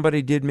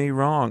 somebody did me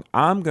wrong.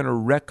 I'm going to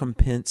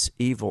recompense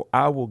evil.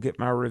 I will get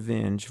my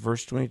revenge.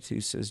 Verse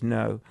 22 says,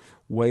 no,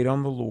 wait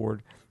on the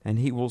Lord, and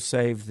he will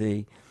save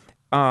thee.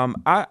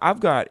 I've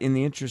got, in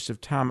the interest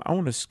of time, I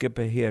want to skip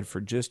ahead for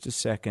just a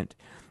second.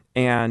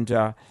 And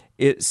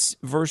it's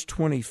verse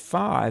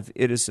 25.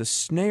 It is a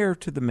snare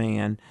to the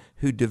man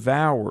who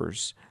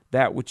devours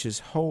that which is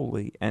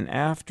holy, and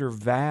after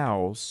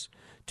vows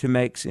to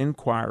makes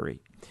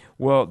inquiry.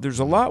 Well, there's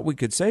a lot we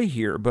could say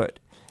here, but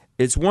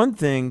it's one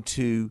thing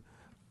to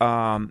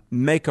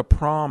make a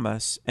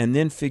promise and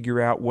then figure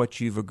out what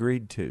you've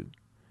agreed to.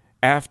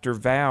 After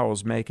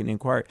vows, make an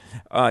inquiry.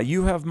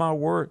 You have my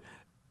word.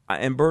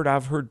 And Bert,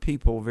 I've heard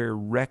people very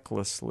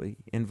recklessly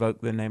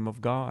invoke the name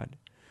of God.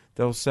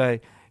 They'll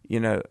say,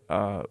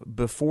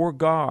 before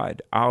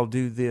God, I'll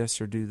do this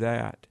or do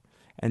that.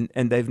 And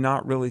they've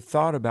not really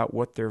thought about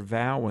what they're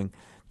vowing.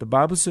 The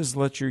Bible says,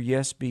 let your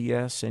yes be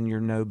yes and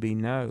your no be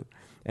no.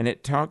 And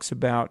it talks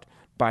about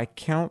by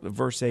count,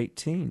 verse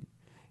 18.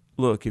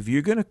 Look, if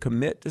you're going to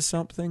commit to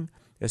something,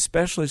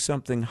 especially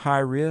something high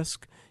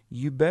risk,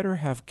 you better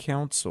have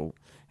counsel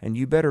and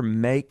you better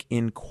make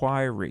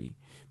inquiry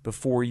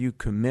before you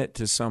commit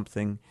to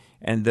something.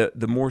 And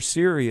the more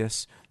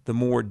serious, the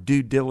more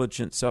due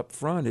diligence up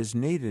front is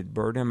needed,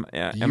 Bert. Am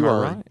I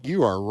right?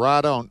 You are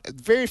right on.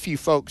 Very few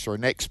folks are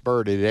an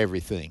expert at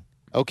everything,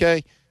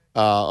 okay?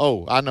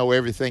 I know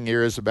everything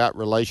there is about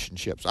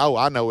relationships. Oh,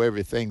 I know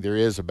everything there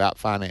is about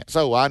finance.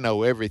 Oh, I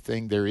know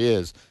everything there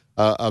is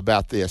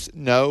about this.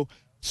 No.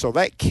 So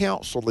that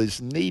counsel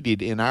is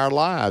needed in our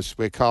lives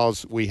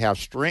because we have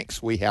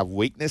strengths, we have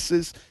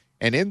weaknesses,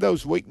 and in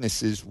those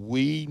weaknesses,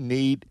 we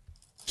need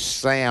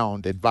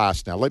sound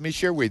advice. Now, let me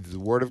share with you, the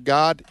Word of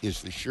God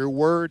is the sure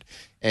Word,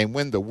 and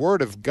when the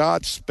Word of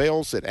God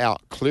spells it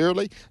out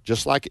clearly,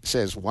 just like it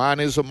says, wine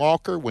is a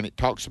mocker, when it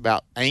talks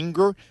about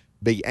anger,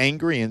 be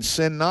angry and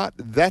sin not,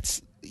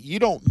 you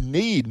don't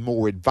need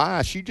more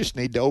advice. You just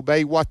need to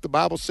obey what the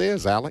Bible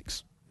says,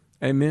 Alex.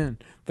 Amen.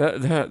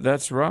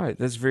 That's right.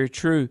 That's very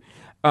true.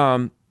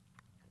 Let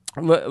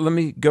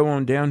me go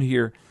on down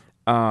here.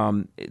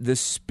 The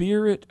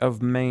spirit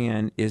of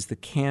man is the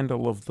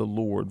candle of the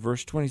Lord.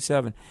 Verse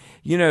 27.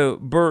 You know,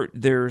 Bert,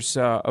 there's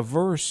a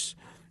verse,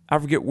 I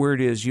forget where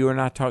it is. You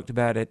and I talked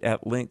about it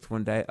at length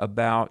one day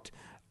about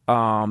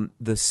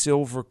the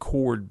silver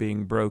cord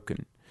being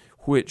broken,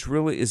 which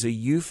really is a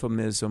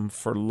euphemism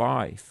for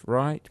life,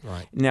 right?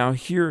 Right. Now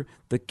here,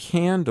 the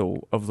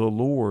candle of the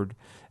Lord,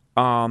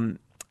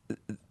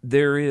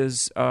 there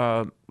is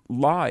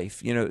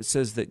life. You know, it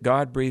says that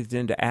God breathed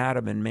into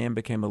Adam and man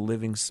became a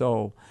living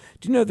soul.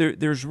 Do you know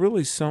there's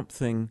really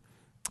something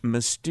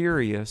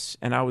mysterious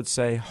and I would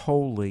say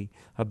holy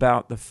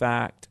about the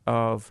fact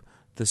of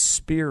the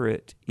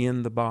spirit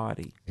in the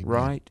body,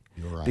 right?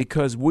 You're right.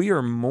 Because we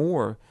are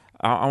more,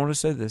 I want to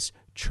say this,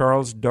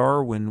 Charles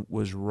Darwin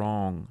was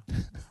wrong.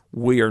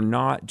 We are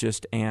not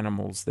just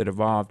animals that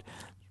evolved.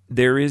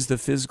 There is the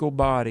physical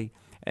body.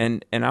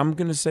 And I'm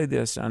going to say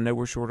this, I know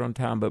we're short on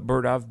time, but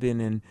Bert, I've been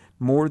in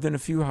more than a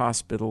few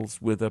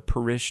hospitals with a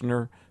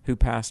parishioner who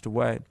passed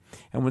away.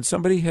 And when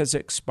somebody has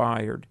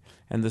expired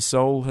and the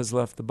soul has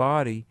left the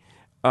body,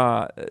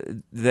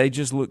 they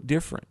just look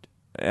different.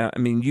 I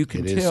mean, you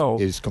can tell.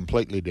 It is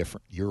completely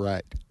different. You're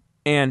right.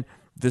 And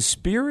the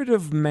spirit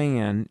of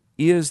man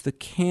is the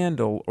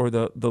candle or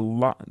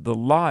the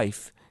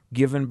life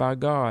given by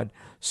God,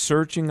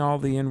 searching all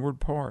the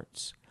inward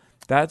parts.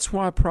 That's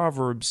why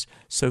Proverbs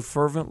so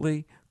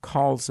fervently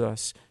calls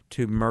us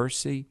to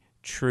mercy,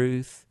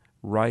 truth,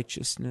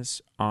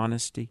 righteousness,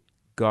 honesty,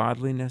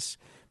 godliness,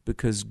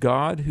 because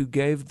God who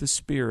gave the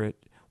Spirit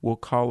will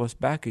call us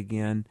back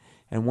again,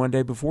 and one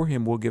day before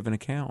Him we'll give an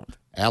account.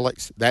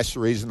 Alex, that's the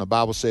reason the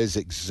Bible says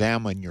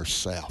examine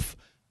yourself.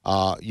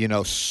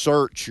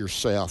 Search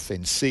yourself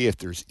and see if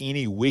there's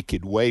any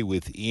wicked way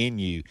within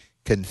you.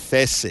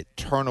 Confess it,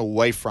 turn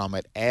away from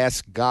it,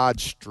 ask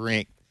God's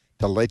strength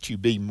to let you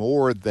be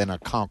more than a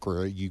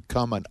conqueror. You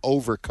come an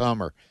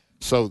overcomer.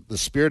 So the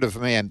spirit of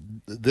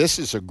man, this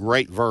is a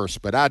great verse,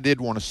 but I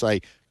did want to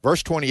say,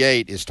 verse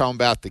 28 is talking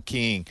about the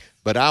king,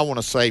 but I want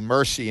to say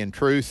mercy and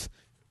truth,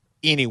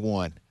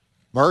 anyone.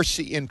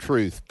 Mercy and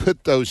truth,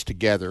 put those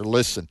together.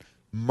 Listen,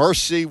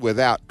 mercy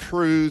without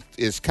truth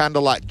is kind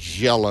of like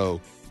Jell-O,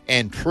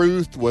 and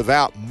truth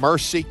without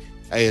mercy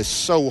is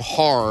so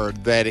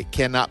hard that it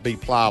cannot be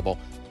pliable.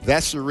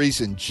 That's the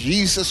reason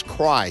Jesus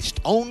Christ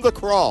on the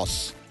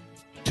cross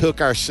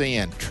took our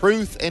sin,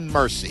 truth and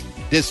mercy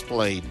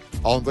displayed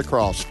on the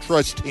cross.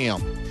 Trust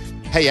Him.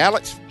 Hey,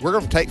 Alex, we're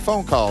going to take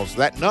phone calls.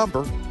 That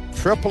number,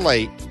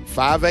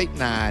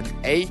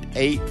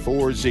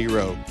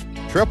 888-589-8840.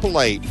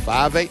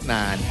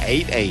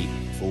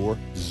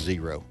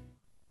 888-589-8840.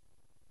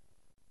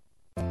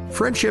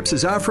 Friendships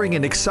is offering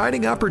an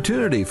exciting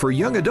opportunity for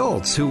young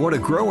adults who want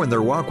to grow in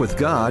their walk with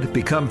God,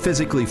 become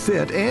physically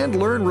fit, and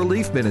learn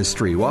relief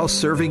ministry while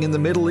serving in the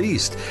Middle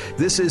East.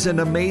 This is an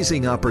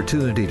amazing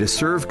opportunity to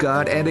serve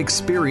God and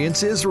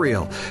experience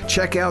Israel.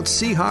 Check out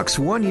Seahawks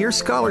one-year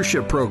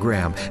scholarship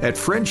program at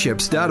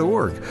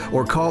friendships.org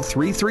or call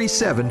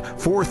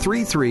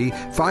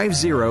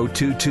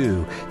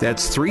 337-433-5022.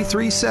 That's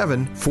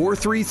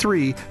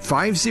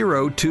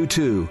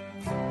 337-433-5022.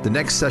 The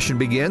next session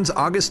begins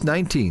August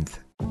 19th.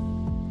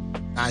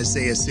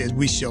 Isaiah says,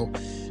 we shall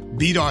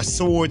beat our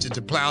swords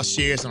into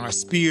plowshares and our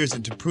spears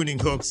into pruning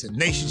hooks, and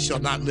nation shall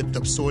not lift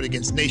up sword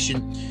against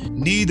nation,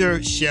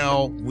 neither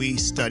shall we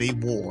study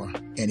war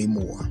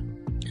anymore.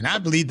 And I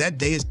believe that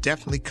day is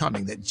definitely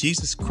coming, that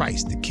Jesus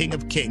Christ, the King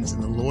of Kings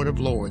and the Lord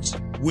of Lords,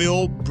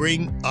 will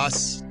bring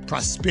us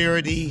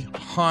prosperity,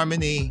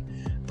 harmony,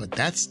 but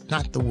that's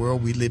not the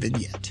world we live in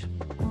yet.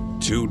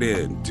 Tune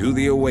in to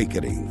The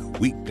Awakening,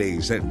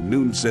 weekdays at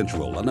noon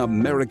Central on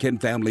American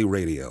Family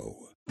Radio.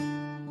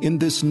 In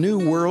this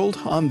new world,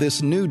 on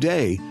this new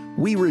day,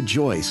 we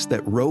rejoice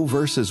that Roe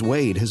v.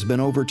 Wade has been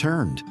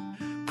overturned.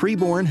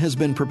 Preborn has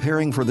been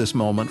preparing for this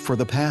moment for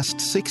the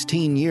past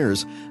 16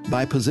 years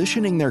by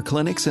positioning their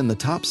clinics in the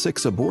top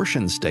 6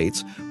 abortion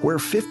states where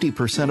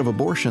 50% of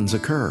abortions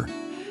occur.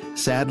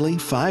 Sadly,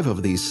 5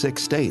 of these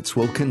 6 states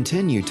will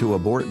continue to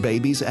abort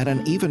babies at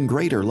an even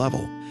greater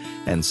level.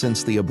 And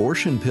since the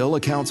abortion pill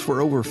accounts for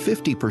over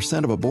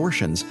 50% of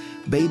abortions,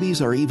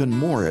 babies are even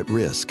more at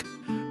risk.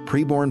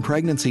 Preborn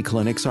pregnancy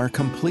clinics are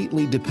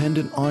completely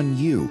dependent on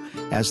you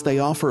as they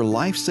offer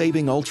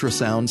life-saving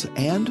ultrasounds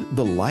and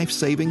the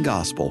life-saving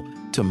gospel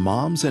to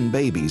moms and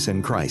babies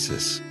in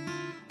crisis.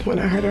 When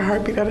I heard her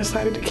heartbeat, I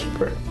decided to keep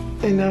her.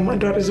 And now my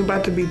daughter's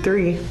about to be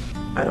 3.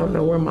 I don't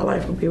know where my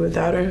life would be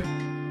without her.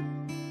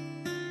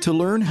 To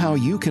learn how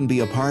you can be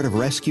a part of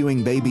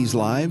rescuing babies'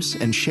 lives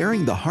and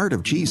sharing the heart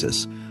of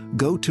Jesus,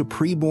 go to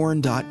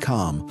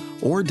preborn.com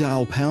or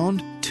dial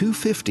pound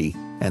 250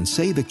 and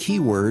say the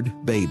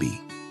keyword baby.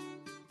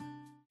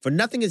 For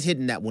nothing is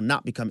hidden that will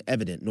not become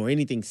evident, nor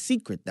anything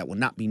secret that will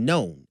not be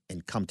known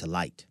and come to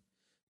light.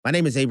 My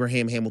name is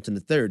Abraham Hamilton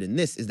III, and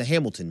this is the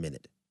Hamilton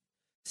Minute.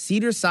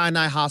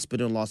 Cedars-Sinai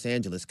Hospital in Los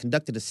Angeles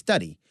conducted a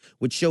study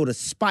which showed a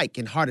spike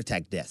in heart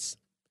attack deaths.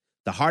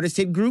 The hardest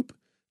hit group,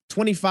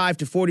 25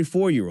 to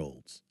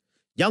 44-year-olds.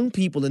 Young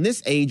people in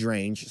this age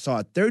range saw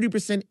a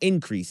 30%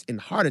 increase in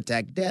heart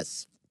attack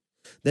deaths.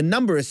 The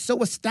number is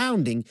so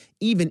astounding,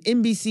 even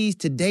NBC's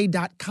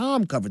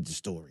Today.com covered the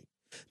story.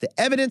 The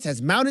evidence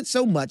has mounted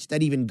so much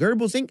that even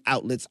Goebbels Inc.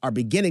 outlets are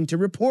beginning to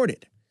report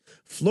it.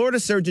 Florida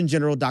Surgeon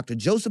General Dr.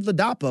 Joseph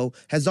Ladapo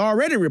has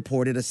already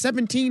reported a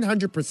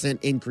 1,700%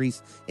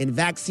 increase in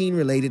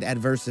vaccine-related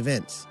adverse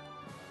events.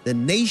 The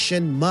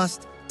nation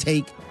must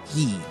take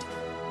heed.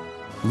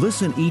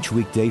 Listen each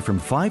weekday from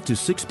 5 to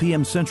 6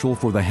 p.m. Central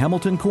for the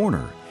Hamilton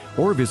Corner,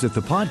 or visit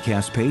the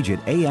podcast page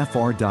at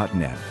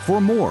afr.net for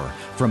more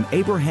from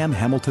Abraham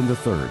Hamilton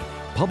III,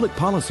 Public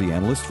Policy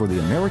Analyst for the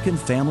American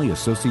Family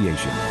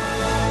Association.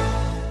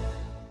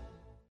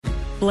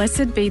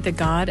 Blessed be the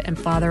God and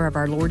Father of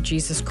our Lord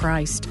Jesus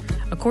Christ.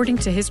 According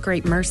to his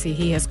great mercy,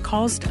 he has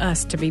caused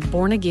us to be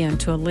born again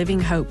to a living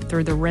hope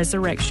through the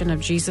resurrection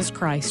of Jesus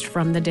Christ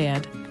from the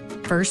dead.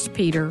 1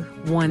 Peter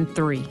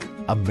 1:3.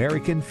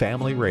 American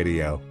Family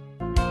Radio.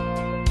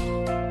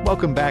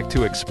 Welcome back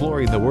to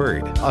Exploring the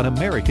Word on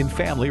American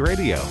Family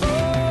Radio.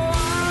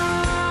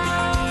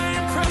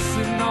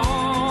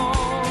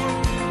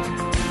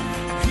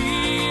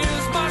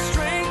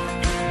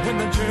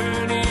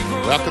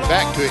 Welcome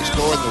back to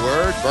Exploring the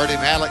Word. Bert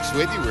and Alex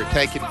with you. We're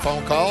taking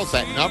phone calls.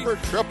 That number,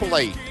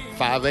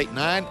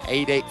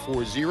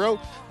 888-589-8840.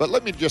 But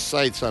let me just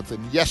say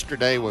something.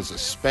 Yesterday was a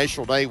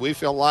special day. We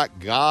feel like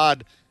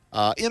God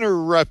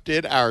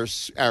interrupted our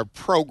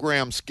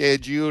program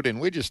scheduled,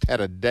 and we just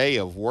had a day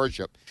of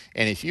worship.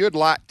 And if you'd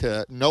like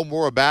to know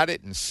more about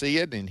it and see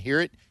it and hear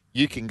it,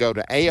 you can go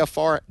to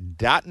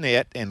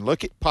afr.net and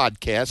look at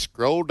podcasts.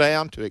 Scroll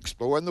down to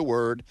Exploring the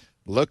Word.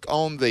 Look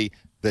on the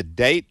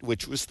date,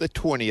 which was the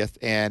 20th,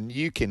 and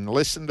you can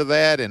listen to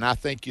that, and I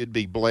think you'd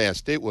be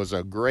blessed. It was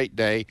a great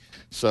day,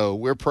 so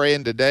we're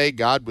praying today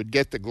God would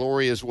get the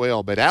glory as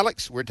well. But,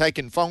 Alex, we're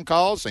taking phone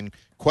calls and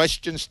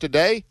questions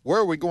today. Where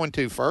are we going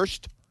to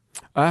first?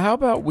 How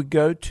about we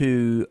go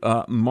to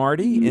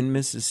Marty in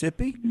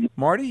Mississippi?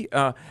 Marty,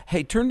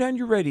 hey, turn down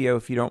your radio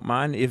if you don't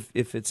mind,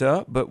 if it's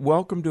up, but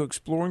welcome to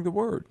Exploring the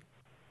Word.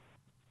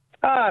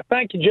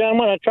 Thank you,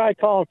 gentlemen. I tried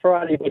calling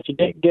Friday, but you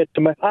didn't get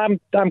to me.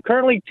 I'm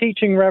currently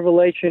teaching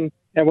Revelation,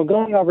 and we're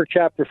going over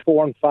chapter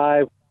 4 and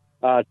 5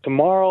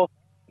 tomorrow.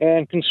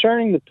 And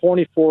concerning the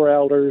 24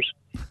 elders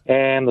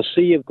and the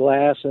sea of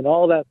glass and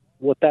all that,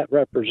 what that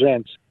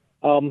represents,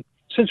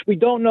 since we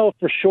don't know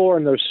for sure,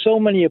 and there's so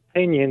many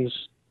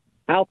opinions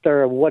out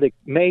there of what it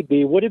may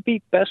be, would it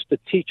be best to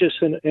teach us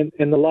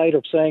in the light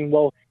of saying,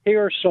 well,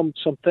 here are some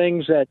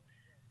things that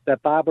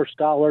Bible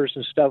scholars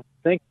and stuff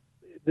think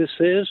this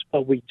is,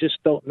 but we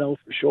just don't know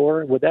for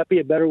sure? Would that be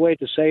a better way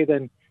to say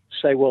than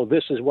say, well,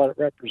 this is what it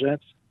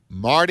represents?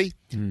 Marty,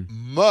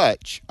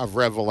 much of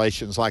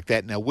Revelation's like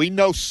that. Now, we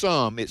know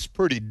some, it's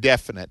pretty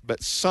definite,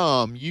 but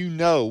some,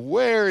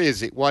 where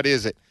is it? What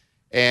is it?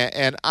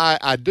 And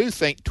I do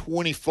think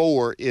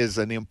 24 is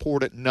an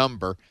important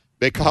number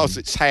because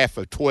it's half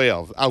of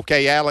 12.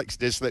 Okay, Alex,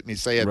 just let me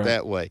say it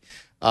that way.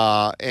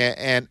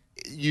 And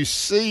you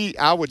see,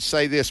 I would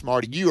say this,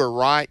 Marty, you are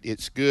right,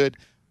 it's good.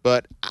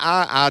 But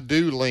I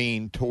do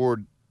lean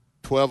toward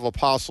 12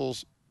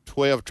 apostles,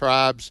 12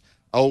 tribes,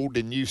 Old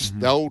and New,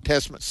 the Old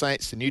Testament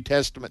saints, the New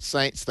Testament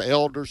saints, the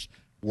elders,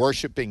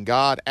 worshiping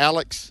God.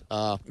 Alex,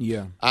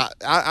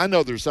 I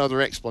know there's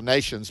other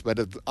explanations, but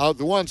of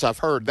the ones I've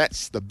heard,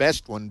 that's the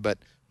best one. But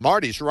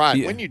Marty's right.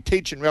 Yeah. When you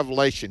teach in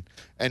Revelation,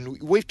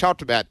 and we've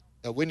talked about,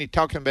 when you're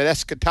talking about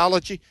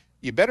eschatology,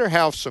 you better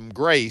have some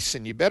grace,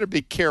 and you better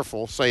be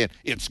careful saying,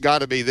 it's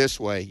got to be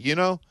this way,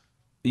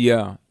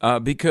 Yeah,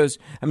 because,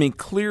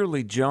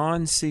 clearly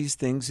John sees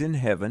things in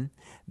heaven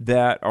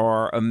that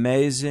are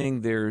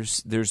amazing.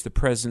 There's the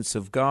presence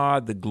of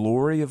God, the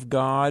glory of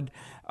God,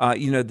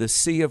 the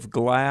sea of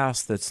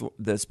glass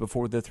that's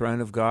before the throne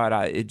of God.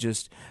 I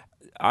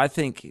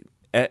think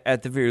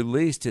at the very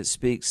least it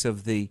speaks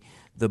of the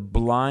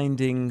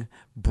blinding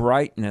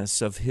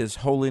brightness of his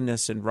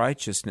holiness and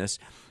righteousness.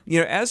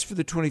 As for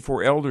the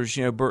 24 elders,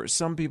 Bert,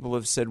 some people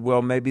have said,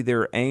 well, maybe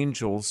they're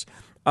angels.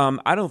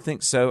 I don't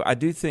think so. I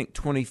do think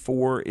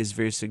 24 is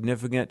very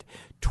significant.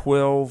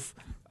 12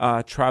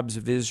 tribes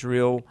of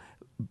Israel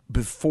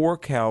before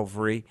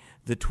Calvary,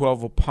 the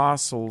 12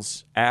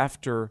 apostles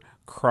after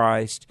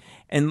Christ.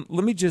 And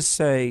let me just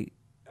say,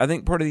 I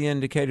think part of the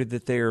indicator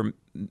that they are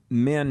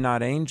men,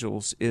 not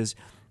angels, is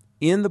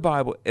in the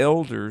Bible,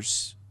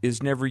 elders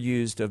is never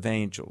used of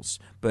angels,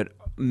 but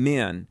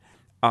men.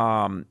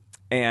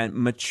 and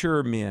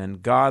mature men,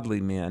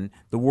 godly men.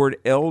 The word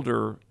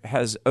elder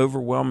has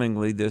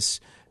overwhelmingly this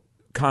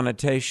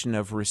connotation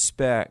of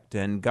respect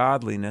and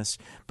godliness,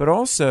 but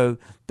also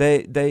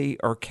they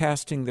are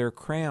casting their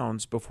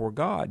crowns before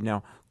God.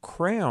 Now,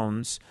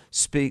 crowns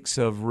speaks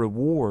of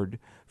reward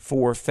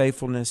for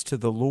faithfulness to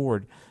the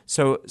Lord.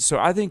 So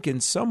I think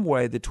in some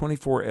way the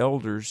 24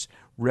 elders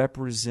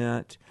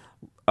represent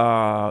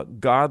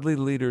godly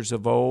leaders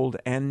of Old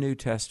and New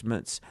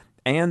Testaments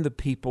and the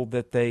people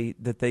that they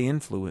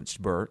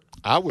influenced, Bert.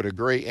 I would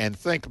agree. And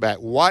think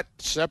about what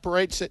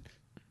separates it: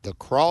 the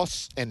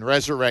cross and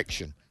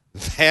resurrection.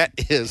 That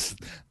is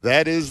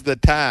the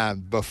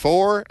time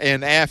before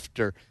and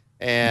after.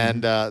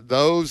 And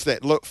those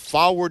that look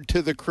forward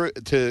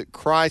to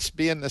Christ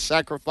being the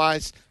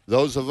sacrifice,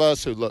 those of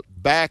us who look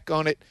back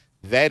on it,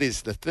 that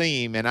is the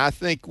theme. And I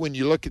think when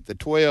you look at the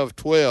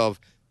 12-12,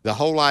 the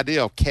whole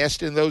idea of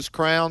casting those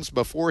crowns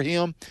before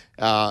Him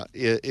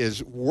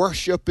is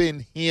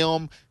worshiping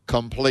Him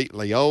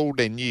completely, old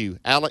and new.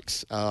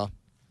 Alex,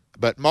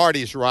 but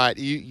Marty's right.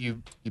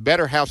 You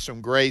better have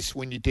some grace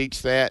when you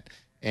teach that.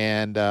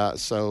 And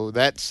so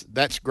that's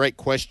a great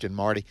question,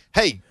 Marty.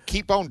 Hey,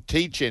 keep on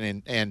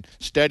teaching and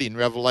studying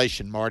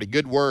Revelation, Marty.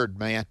 Good word,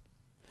 man.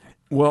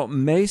 Well,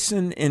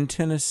 Mason in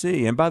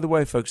Tennessee. And by the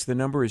way, folks, the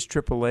number is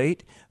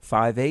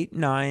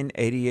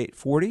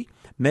 888-589-8840.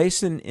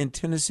 Mason in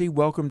Tennessee,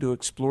 welcome to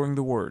Exploring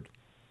the Word.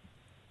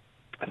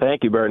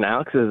 Thank you, Bert and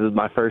Alex. This is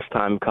my first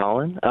time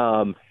calling.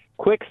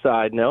 Quick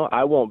side note,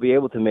 I won't be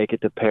able to make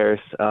it to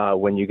Paris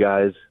when you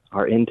guys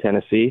are in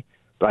Tennessee,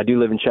 but I do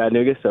live in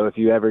Chattanooga, so if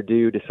you ever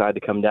do decide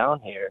to come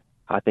down here,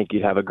 I think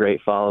you'd have a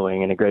great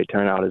following and a great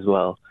turnout as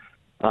well.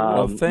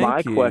 Well,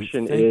 thank you. My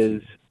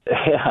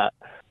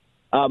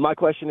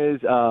question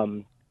is,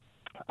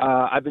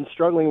 I've been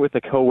struggling with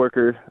a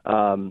coworker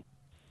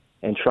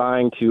and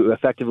trying to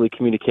effectively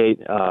communicate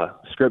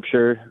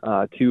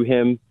Scripture to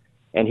him,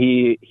 and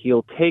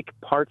he'll take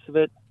parts of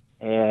it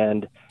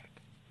and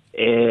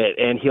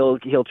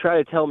he'll try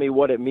to tell me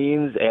what it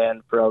means,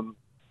 and from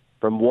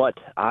what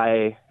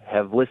I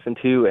have listened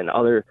to and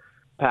other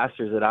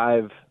pastors that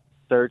I've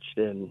searched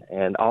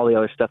and all the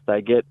other stuff that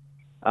I get,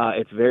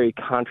 it's very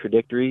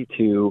contradictory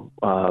to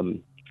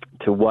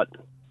what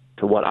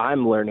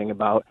I'm learning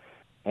about.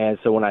 And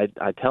so when I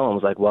tell him, I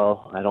was like,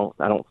 well, I don't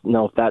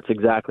know if that's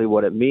exactly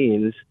what it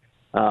means.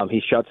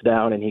 He shuts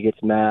down and he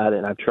gets mad.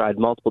 And I've tried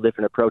multiple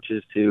different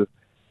approaches to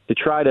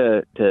try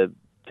to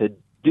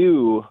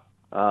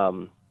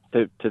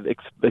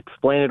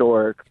explain it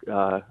or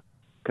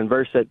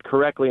converse it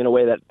correctly in a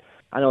way that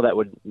I know that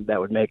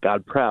would make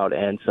God proud.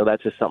 And so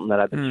that's just something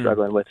that I've been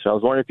struggling with. So I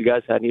was wondering if you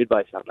guys had any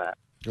advice on that.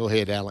 Go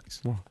ahead,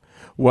 Alex.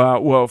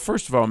 Well,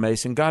 first of all,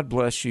 Mason, God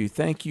bless you.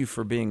 Thank you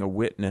for being a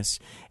witness.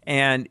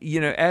 And,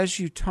 as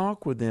you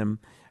talk with him,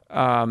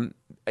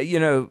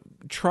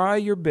 try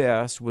your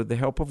best with the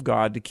help of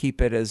God to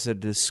keep it as a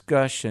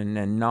discussion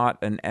and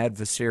not an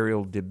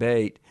adversarial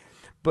debate.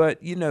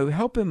 But,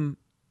 help him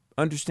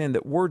understand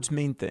that words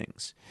mean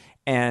things.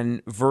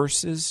 And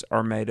verses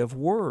are made of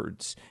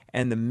words,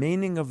 and the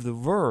meaning of the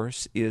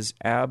verse is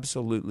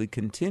absolutely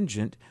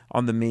contingent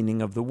on the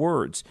meaning of the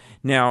words.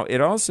 Now, it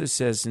also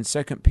says in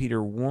 2 Peter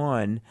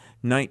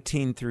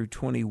 1:19 through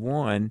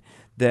 21,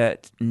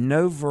 that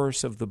no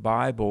verse of the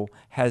Bible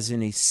has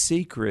any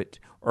secret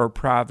or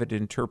private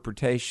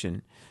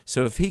interpretation.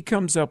 So if he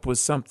comes up with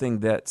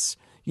something that's,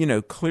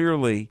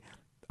 clearly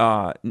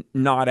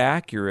not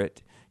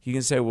accurate, you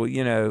can say, well,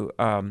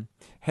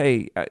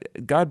 hey,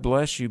 God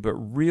bless you, but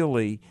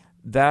really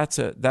that's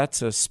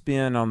a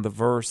spin on the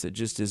verse that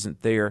just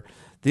isn't there.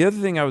 The other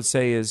thing I would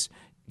say is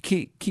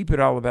keep it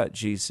all about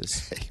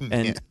Jesus.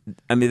 Amen. And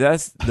I mean,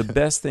 that's the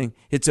best thing.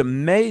 It's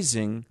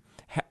amazing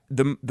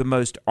the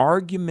most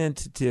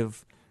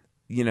argumentative,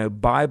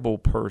 Bible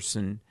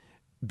person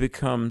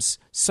becomes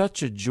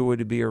such a joy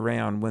to be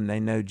around when they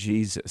know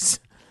Jesus.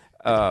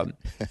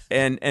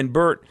 And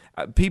Bert,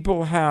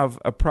 people have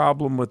a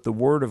problem with the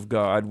Word of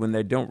God when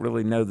they don't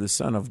really know the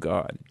Son of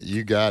God.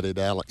 You got it,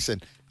 Alex.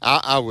 And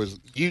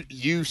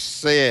you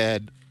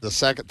said the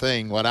second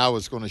thing, what I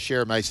was going to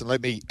share, Mason.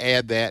 Let me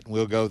add that, and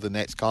we'll go to the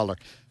next caller.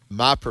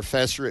 My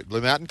professor at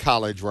Blue Mountain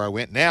College, where I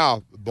went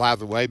now, by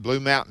the way, Blue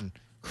Mountain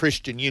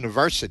Christian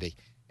University,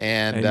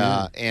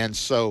 and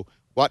so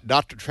what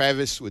Dr.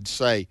 Travis would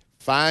say: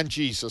 find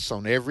Jesus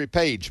on every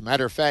page.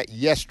 Matter of fact,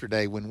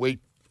 yesterday when we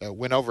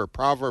went over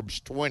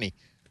Proverbs 20,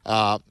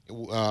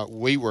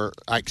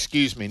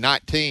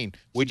 19,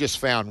 we just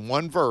found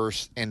one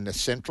verse, and the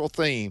central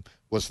theme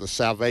was the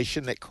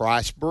salvation that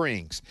Christ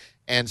brings.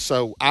 And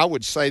so I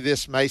would say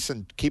this,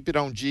 Mason: keep it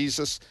on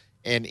Jesus.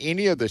 And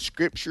any of the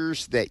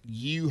scriptures that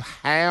you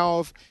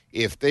have,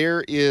 if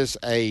there is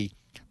a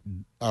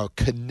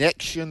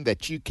connection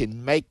that you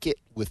can make it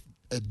with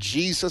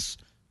Jesus,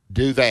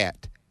 do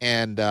that.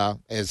 And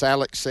as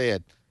Alex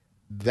said,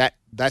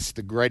 that's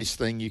the greatest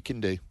thing you can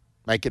do.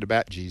 Make it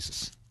about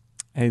Jesus.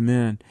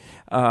 Amen.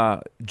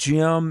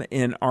 Jim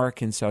in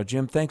Arkansas.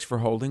 Jim, thanks for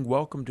holding.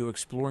 Welcome to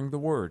Exploring the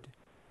Word.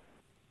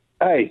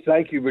 Hey,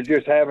 thank you for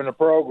just having a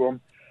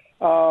program.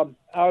 I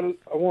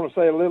want to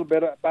say a little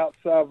bit about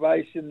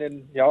salvation,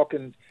 and y'all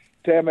can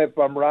tell me if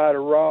I'm right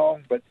or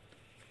wrong. But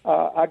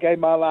I gave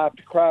my life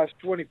to Christ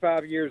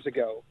 25 years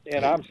ago,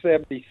 and I'm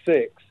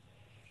 76.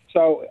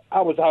 So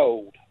I was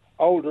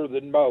older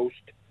than most.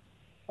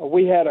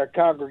 We had a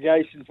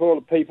congregation full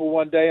of people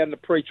one day, and the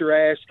preacher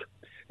asked,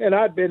 and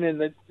I'd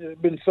been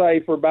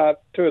saved for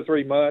about 2 or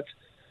 3 months,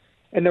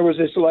 and there was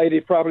this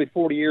lady, probably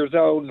 40 years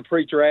old, and the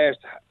preacher asked,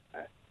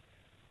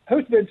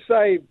 "Who's been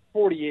saved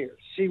 40 years?"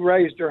 She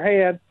raised her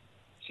hand.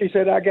 She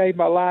said, "I gave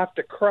my life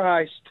to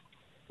Christ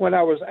when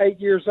I was 8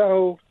 years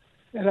old,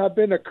 and I've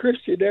been a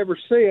Christian ever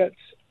since."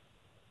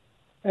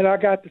 And I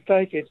got to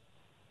thinking,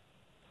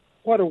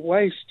 what a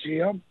waste,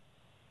 Jim.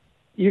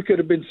 You could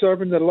have been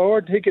serving the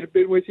Lord. He could have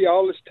been with you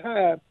all this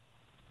time,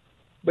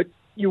 but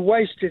you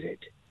wasted it.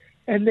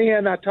 And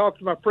then I talked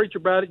to my preacher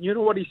about it, and you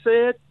know what he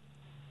said?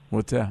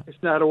 What's that?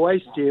 It's not a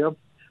waste, Jim,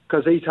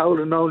 because he's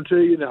holding on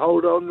to you and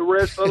hold on the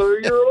rest of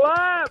your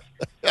life.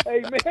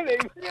 Amen,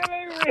 amen,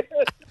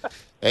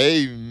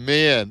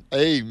 Amen.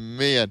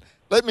 Amen.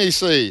 Let me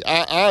see.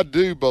 I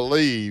do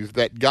believe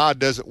that God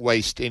doesn't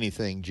waste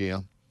anything,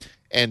 Jim.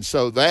 And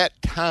so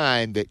that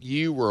time that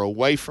you were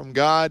away from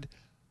God,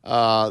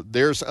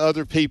 there's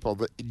other people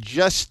that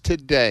just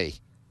today,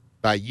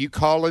 by you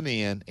calling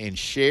in and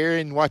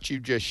sharing what you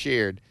just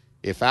shared,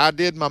 if I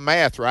did my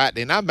math right,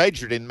 and I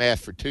majored in math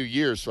for 2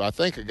 years, so I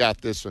think I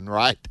got this one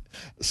right,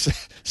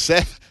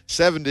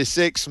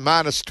 76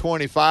 minus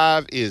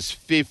 25 is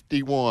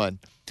 51.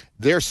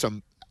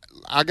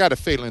 I got a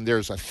feeling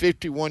there's a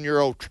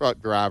 51-year-old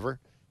truck driver,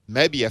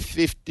 maybe a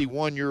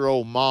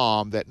 51-year-old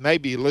mom that may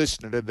be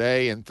listening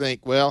today and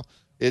think, well,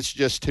 it's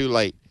just too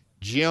late.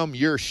 Jim,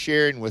 you're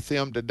sharing with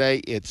them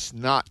today. It's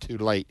not too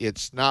late.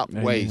 It's not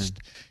Amen. waste.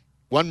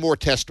 One more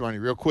testimony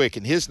real quick,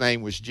 and his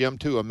name was Jim,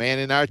 too, a man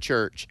in our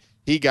church.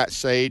 He got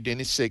saved in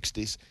his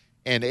 60s,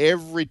 and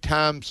every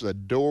time the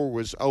door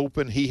was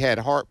open, he had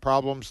heart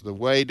problems. The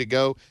way to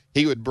go,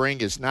 he would bring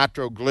his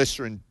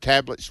nitroglycerin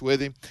tablets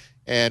with him,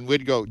 and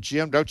we'd go,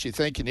 "Jim, don't you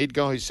think you need to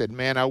go?" He said,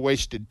 "Man, I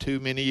wasted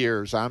too many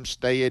years. I'm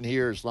staying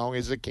here as long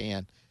as I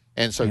can."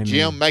 And so, Amen.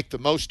 Jim, make the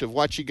most of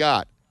what you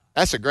got.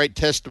 That's a great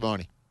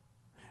testimony.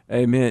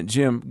 Amen.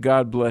 Jim,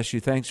 God bless you.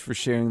 Thanks for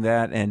sharing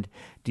that. And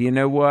do you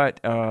know what?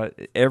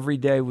 Every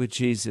day with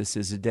Jesus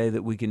is a day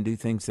that we can do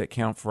things that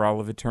count for all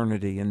of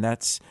eternity, and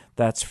that's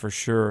for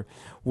sure.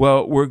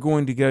 Well, we're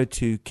going to go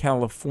to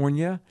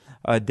California.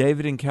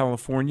 David in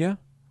California,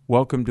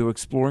 welcome to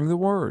Exploring the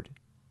Word.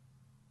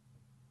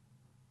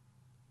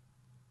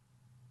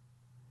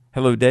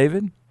 Hello,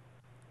 David.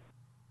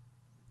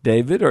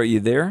 David, are you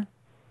there?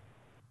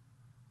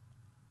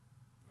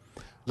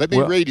 Let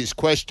me read his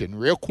question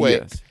real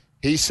quick. Yes.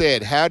 He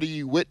said, how do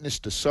you witness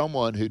to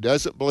someone who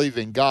doesn't believe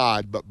in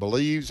God but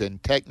believes in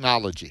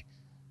technology?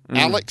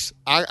 Alex,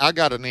 I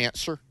got an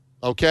answer,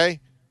 okay?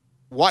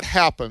 What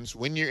happens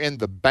when you're in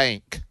the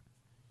bank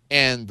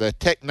and the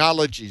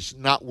technology's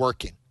not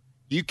working?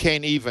 You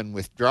can't even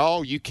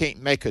withdraw. You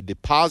can't make a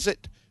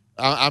deposit.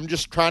 I'm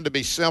just trying to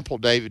be simple,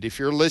 David, if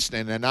you're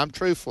listening, and I'm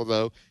truthful,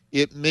 though.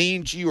 It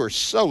means you are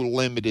so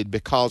limited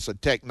because of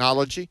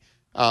technology.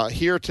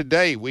 Here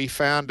today, we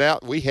found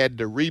out we had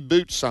to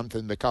reboot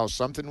something because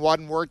something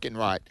wasn't working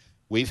right.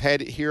 We've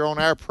had it here on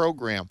our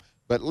program.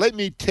 But let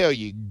me tell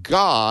you,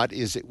 God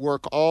is at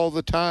work all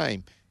the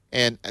time.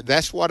 And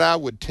that's what I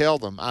would tell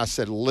them. I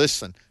said,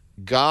 listen,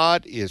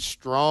 God is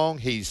strong.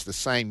 He's the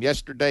same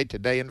yesterday,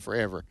 today, and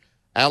forever.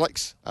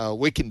 Alex,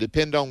 we can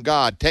depend on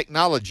God.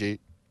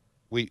 Technology,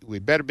 we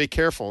better be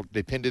careful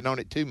depending on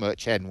it too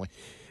much, hadn't we?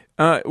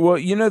 Well,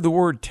 you know, the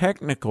word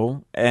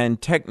technical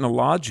and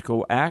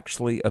technological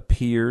actually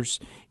appears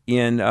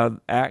in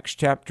Acts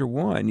chapter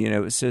 1. You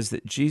know, it says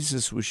that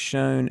Jesus was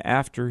shown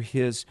after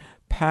his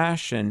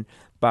passion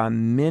by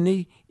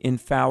many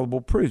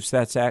infallible proofs.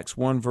 That's Acts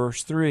 1,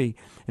 verse 3.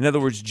 In other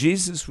words,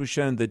 Jesus was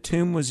shown the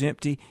tomb was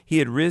empty, he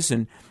had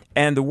risen,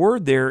 and the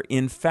word there,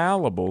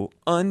 infallible,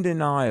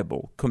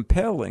 undeniable,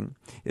 compelling,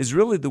 is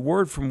really the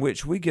word from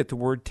which we get the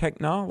word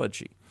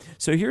technology.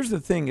 So here's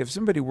the thing. If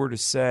somebody were to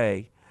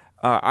say,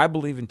 I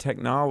believe in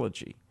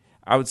technology,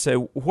 I would say,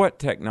 what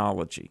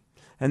technology?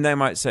 And they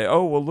might say,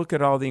 oh, well, look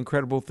at all the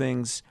incredible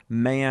things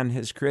man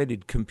has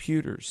created,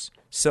 computers,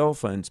 cell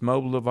phones,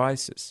 mobile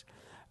devices.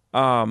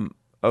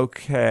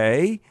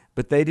 Okay,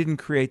 but they didn't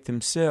create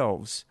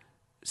themselves.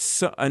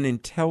 So, an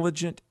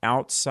intelligent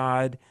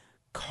outside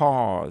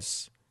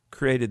cause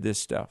created this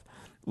stuff.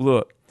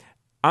 Look,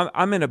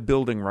 I'm in a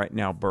building right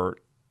now,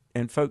 Bert,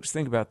 and folks,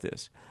 think about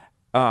this.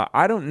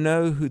 I don't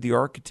know who the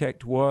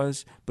architect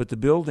was, but the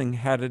building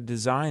had a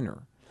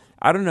designer.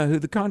 I don't know who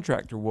the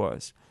contractor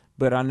was,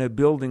 but I know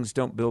buildings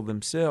don't build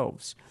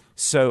themselves.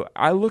 So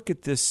I look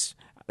at this,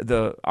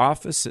 the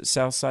office at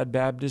Southside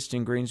Baptist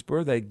in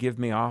Greensboro. They give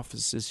me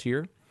offices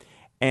here,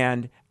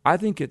 and I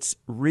think it's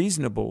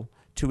reasonable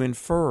to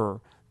infer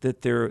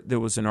that there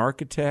was an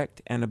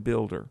architect and a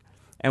builder.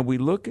 And we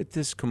look at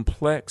this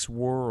complex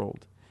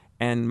world,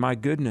 and my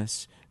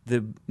goodness,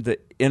 the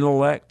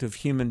intellect of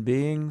human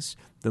beings,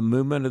 the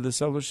movement of the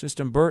solar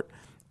system. Bert,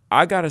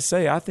 I got to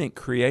say, I think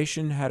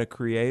creation had a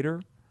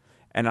creator,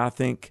 and I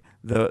think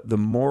the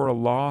moral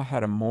law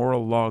had a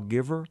moral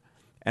lawgiver,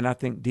 and I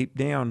think deep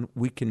down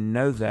we can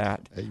know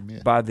that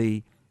by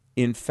the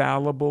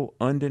infallible,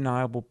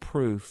 undeniable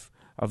proof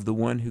of the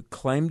one who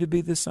claimed to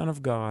be the Son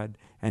of God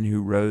and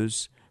who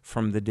rose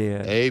from the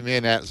dead.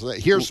 Amen.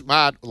 Here's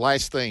my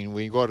last thing.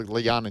 We go to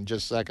Leon in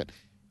just a second.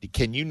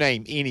 Can you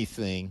name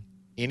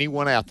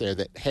anyone out there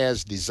that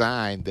has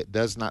design that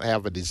does not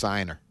have a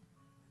designer?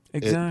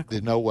 Exactly.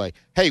 There's no way.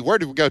 Hey, where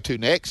do we go to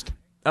next?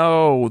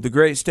 Oh, the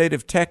great state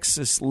of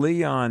Texas.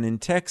 Leon in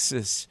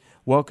Texas.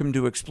 Welcome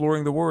to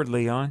Exploring the Word,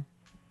 Leon.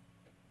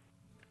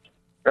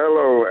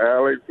 Hello,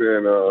 Alex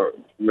and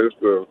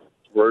Mr.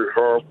 Bert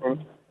Harper.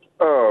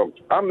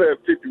 I'm that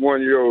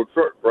 51-year-old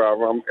truck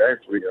driver. I'm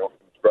actually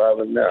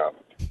driving now.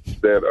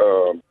 That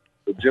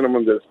the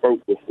gentleman that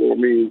spoke before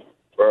me,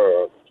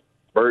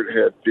 Bert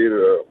had did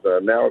the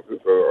analysis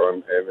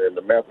and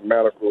the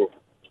mathematical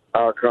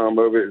outcome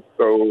of it.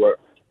 So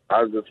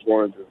I just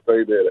wanted to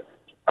say that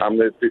I'm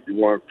that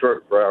 51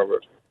 truck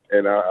driver,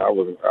 and I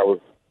was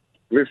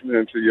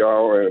listening to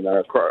y'all, and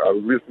I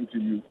listen to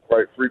you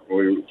quite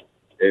frequently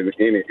in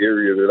any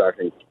area that I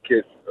can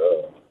catch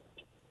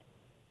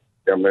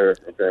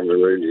American Family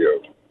Radio.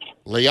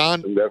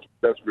 Leon? And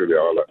that's really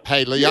all.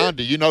 Hey, Leon,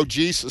 do you know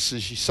Jesus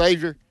as your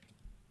Savior?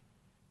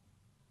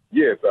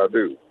 Yes, I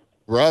do.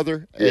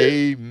 Brother,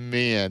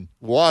 amen.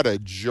 What a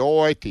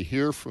joy to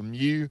hear from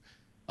you.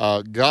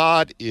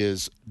 God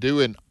is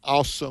doing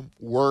awesome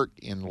work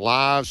in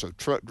lives of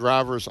truck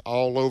drivers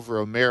all over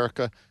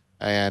America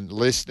and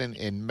listening.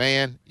 And,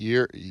 man,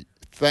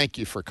 thank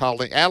you for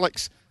calling.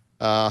 Alex,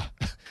 the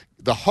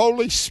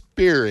Holy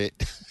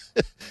Spirit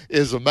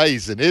is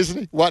amazing, isn't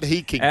he? What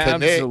he can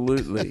connect.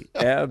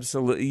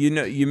 Absolutely.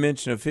 You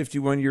mentioned a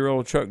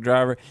 51-year-old truck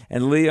driver,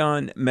 and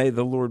Leon, may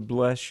the Lord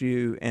bless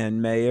you,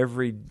 and may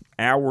every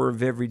hour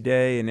of every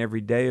day and every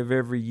day of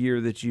every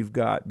year that you've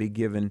got be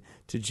given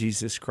to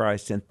Jesus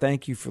Christ. And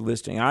thank you for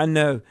listening. I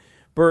know,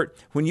 Bert,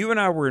 when you and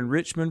I were in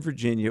Richmond,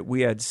 Virginia,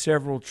 we had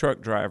several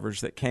truck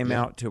drivers that came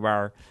out to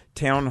our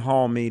town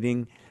hall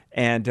meeting,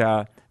 and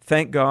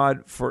thank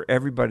God for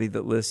everybody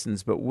that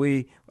listens, but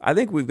I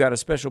think we've got a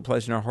special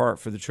place in our heart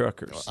for the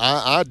truckers.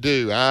 I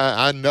do.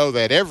 I know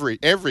that every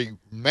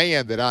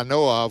man that I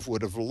know of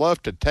would have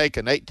loved to take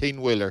an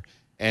 18-wheeler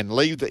and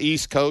leave the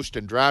East Coast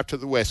and drive to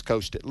the West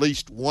Coast at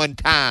least one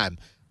time.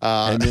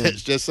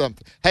 It's just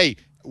something. Hey,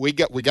 we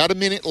got a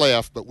minute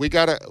left, but we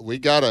got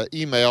an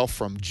email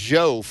from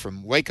Joe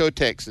from Waco,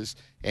 Texas,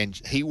 and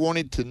he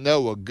wanted to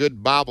know a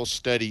good Bible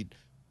study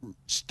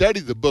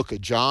the book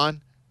of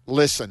John.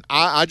 Listen,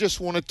 I just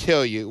want to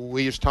tell you,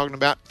 we was talking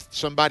about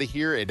somebody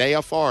here at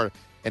AFR,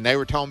 and they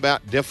were talking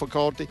about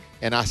difficulty,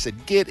 and I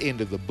said, get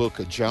into the book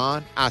of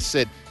John. I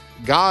said,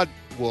 God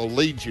will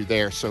lead you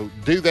there, so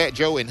do that,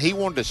 Joe. And he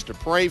wanted us to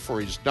pray for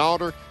his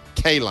daughter,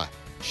 Kayla.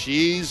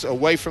 She's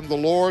away from the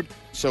Lord,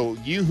 so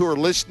you who are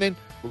listening,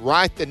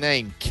 write the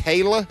name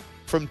Kayla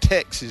from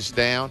Texas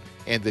down,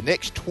 and the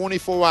next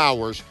 24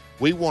 hours,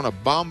 we want to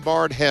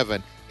bombard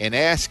heaven and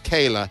ask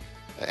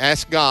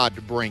God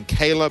to bring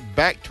Kayla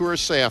back to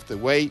herself the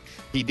way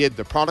he did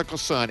the prodigal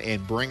son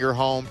and bring her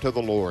home to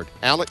the Lord.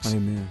 Alex,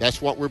 Amen.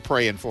 That's what we're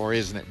praying for,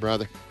 isn't it,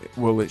 brother?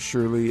 Well, it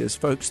surely is.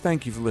 Folks,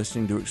 thank you for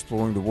listening to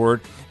Exploring the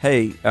Word.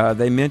 Hey,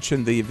 they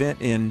mentioned the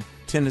event in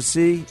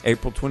Tennessee,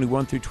 April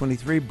 21 through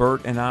 23.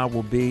 Bert and I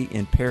will be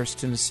in Paris,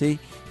 Tennessee.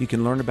 You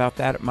can learn about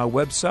that at my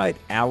website,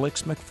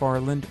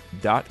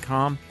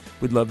 alexmcfarland.com.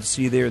 We'd love to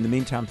see you there. In the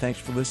meantime, thanks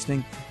for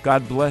listening.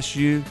 God bless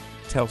you.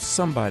 Tell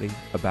somebody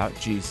about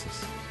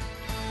Jesus.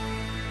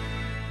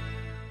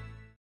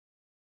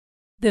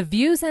 The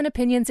views and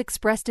opinions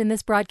expressed in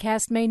this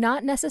broadcast may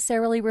not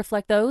necessarily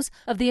reflect those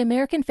of the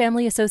American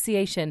Family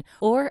Association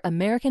or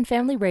American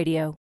Family Radio.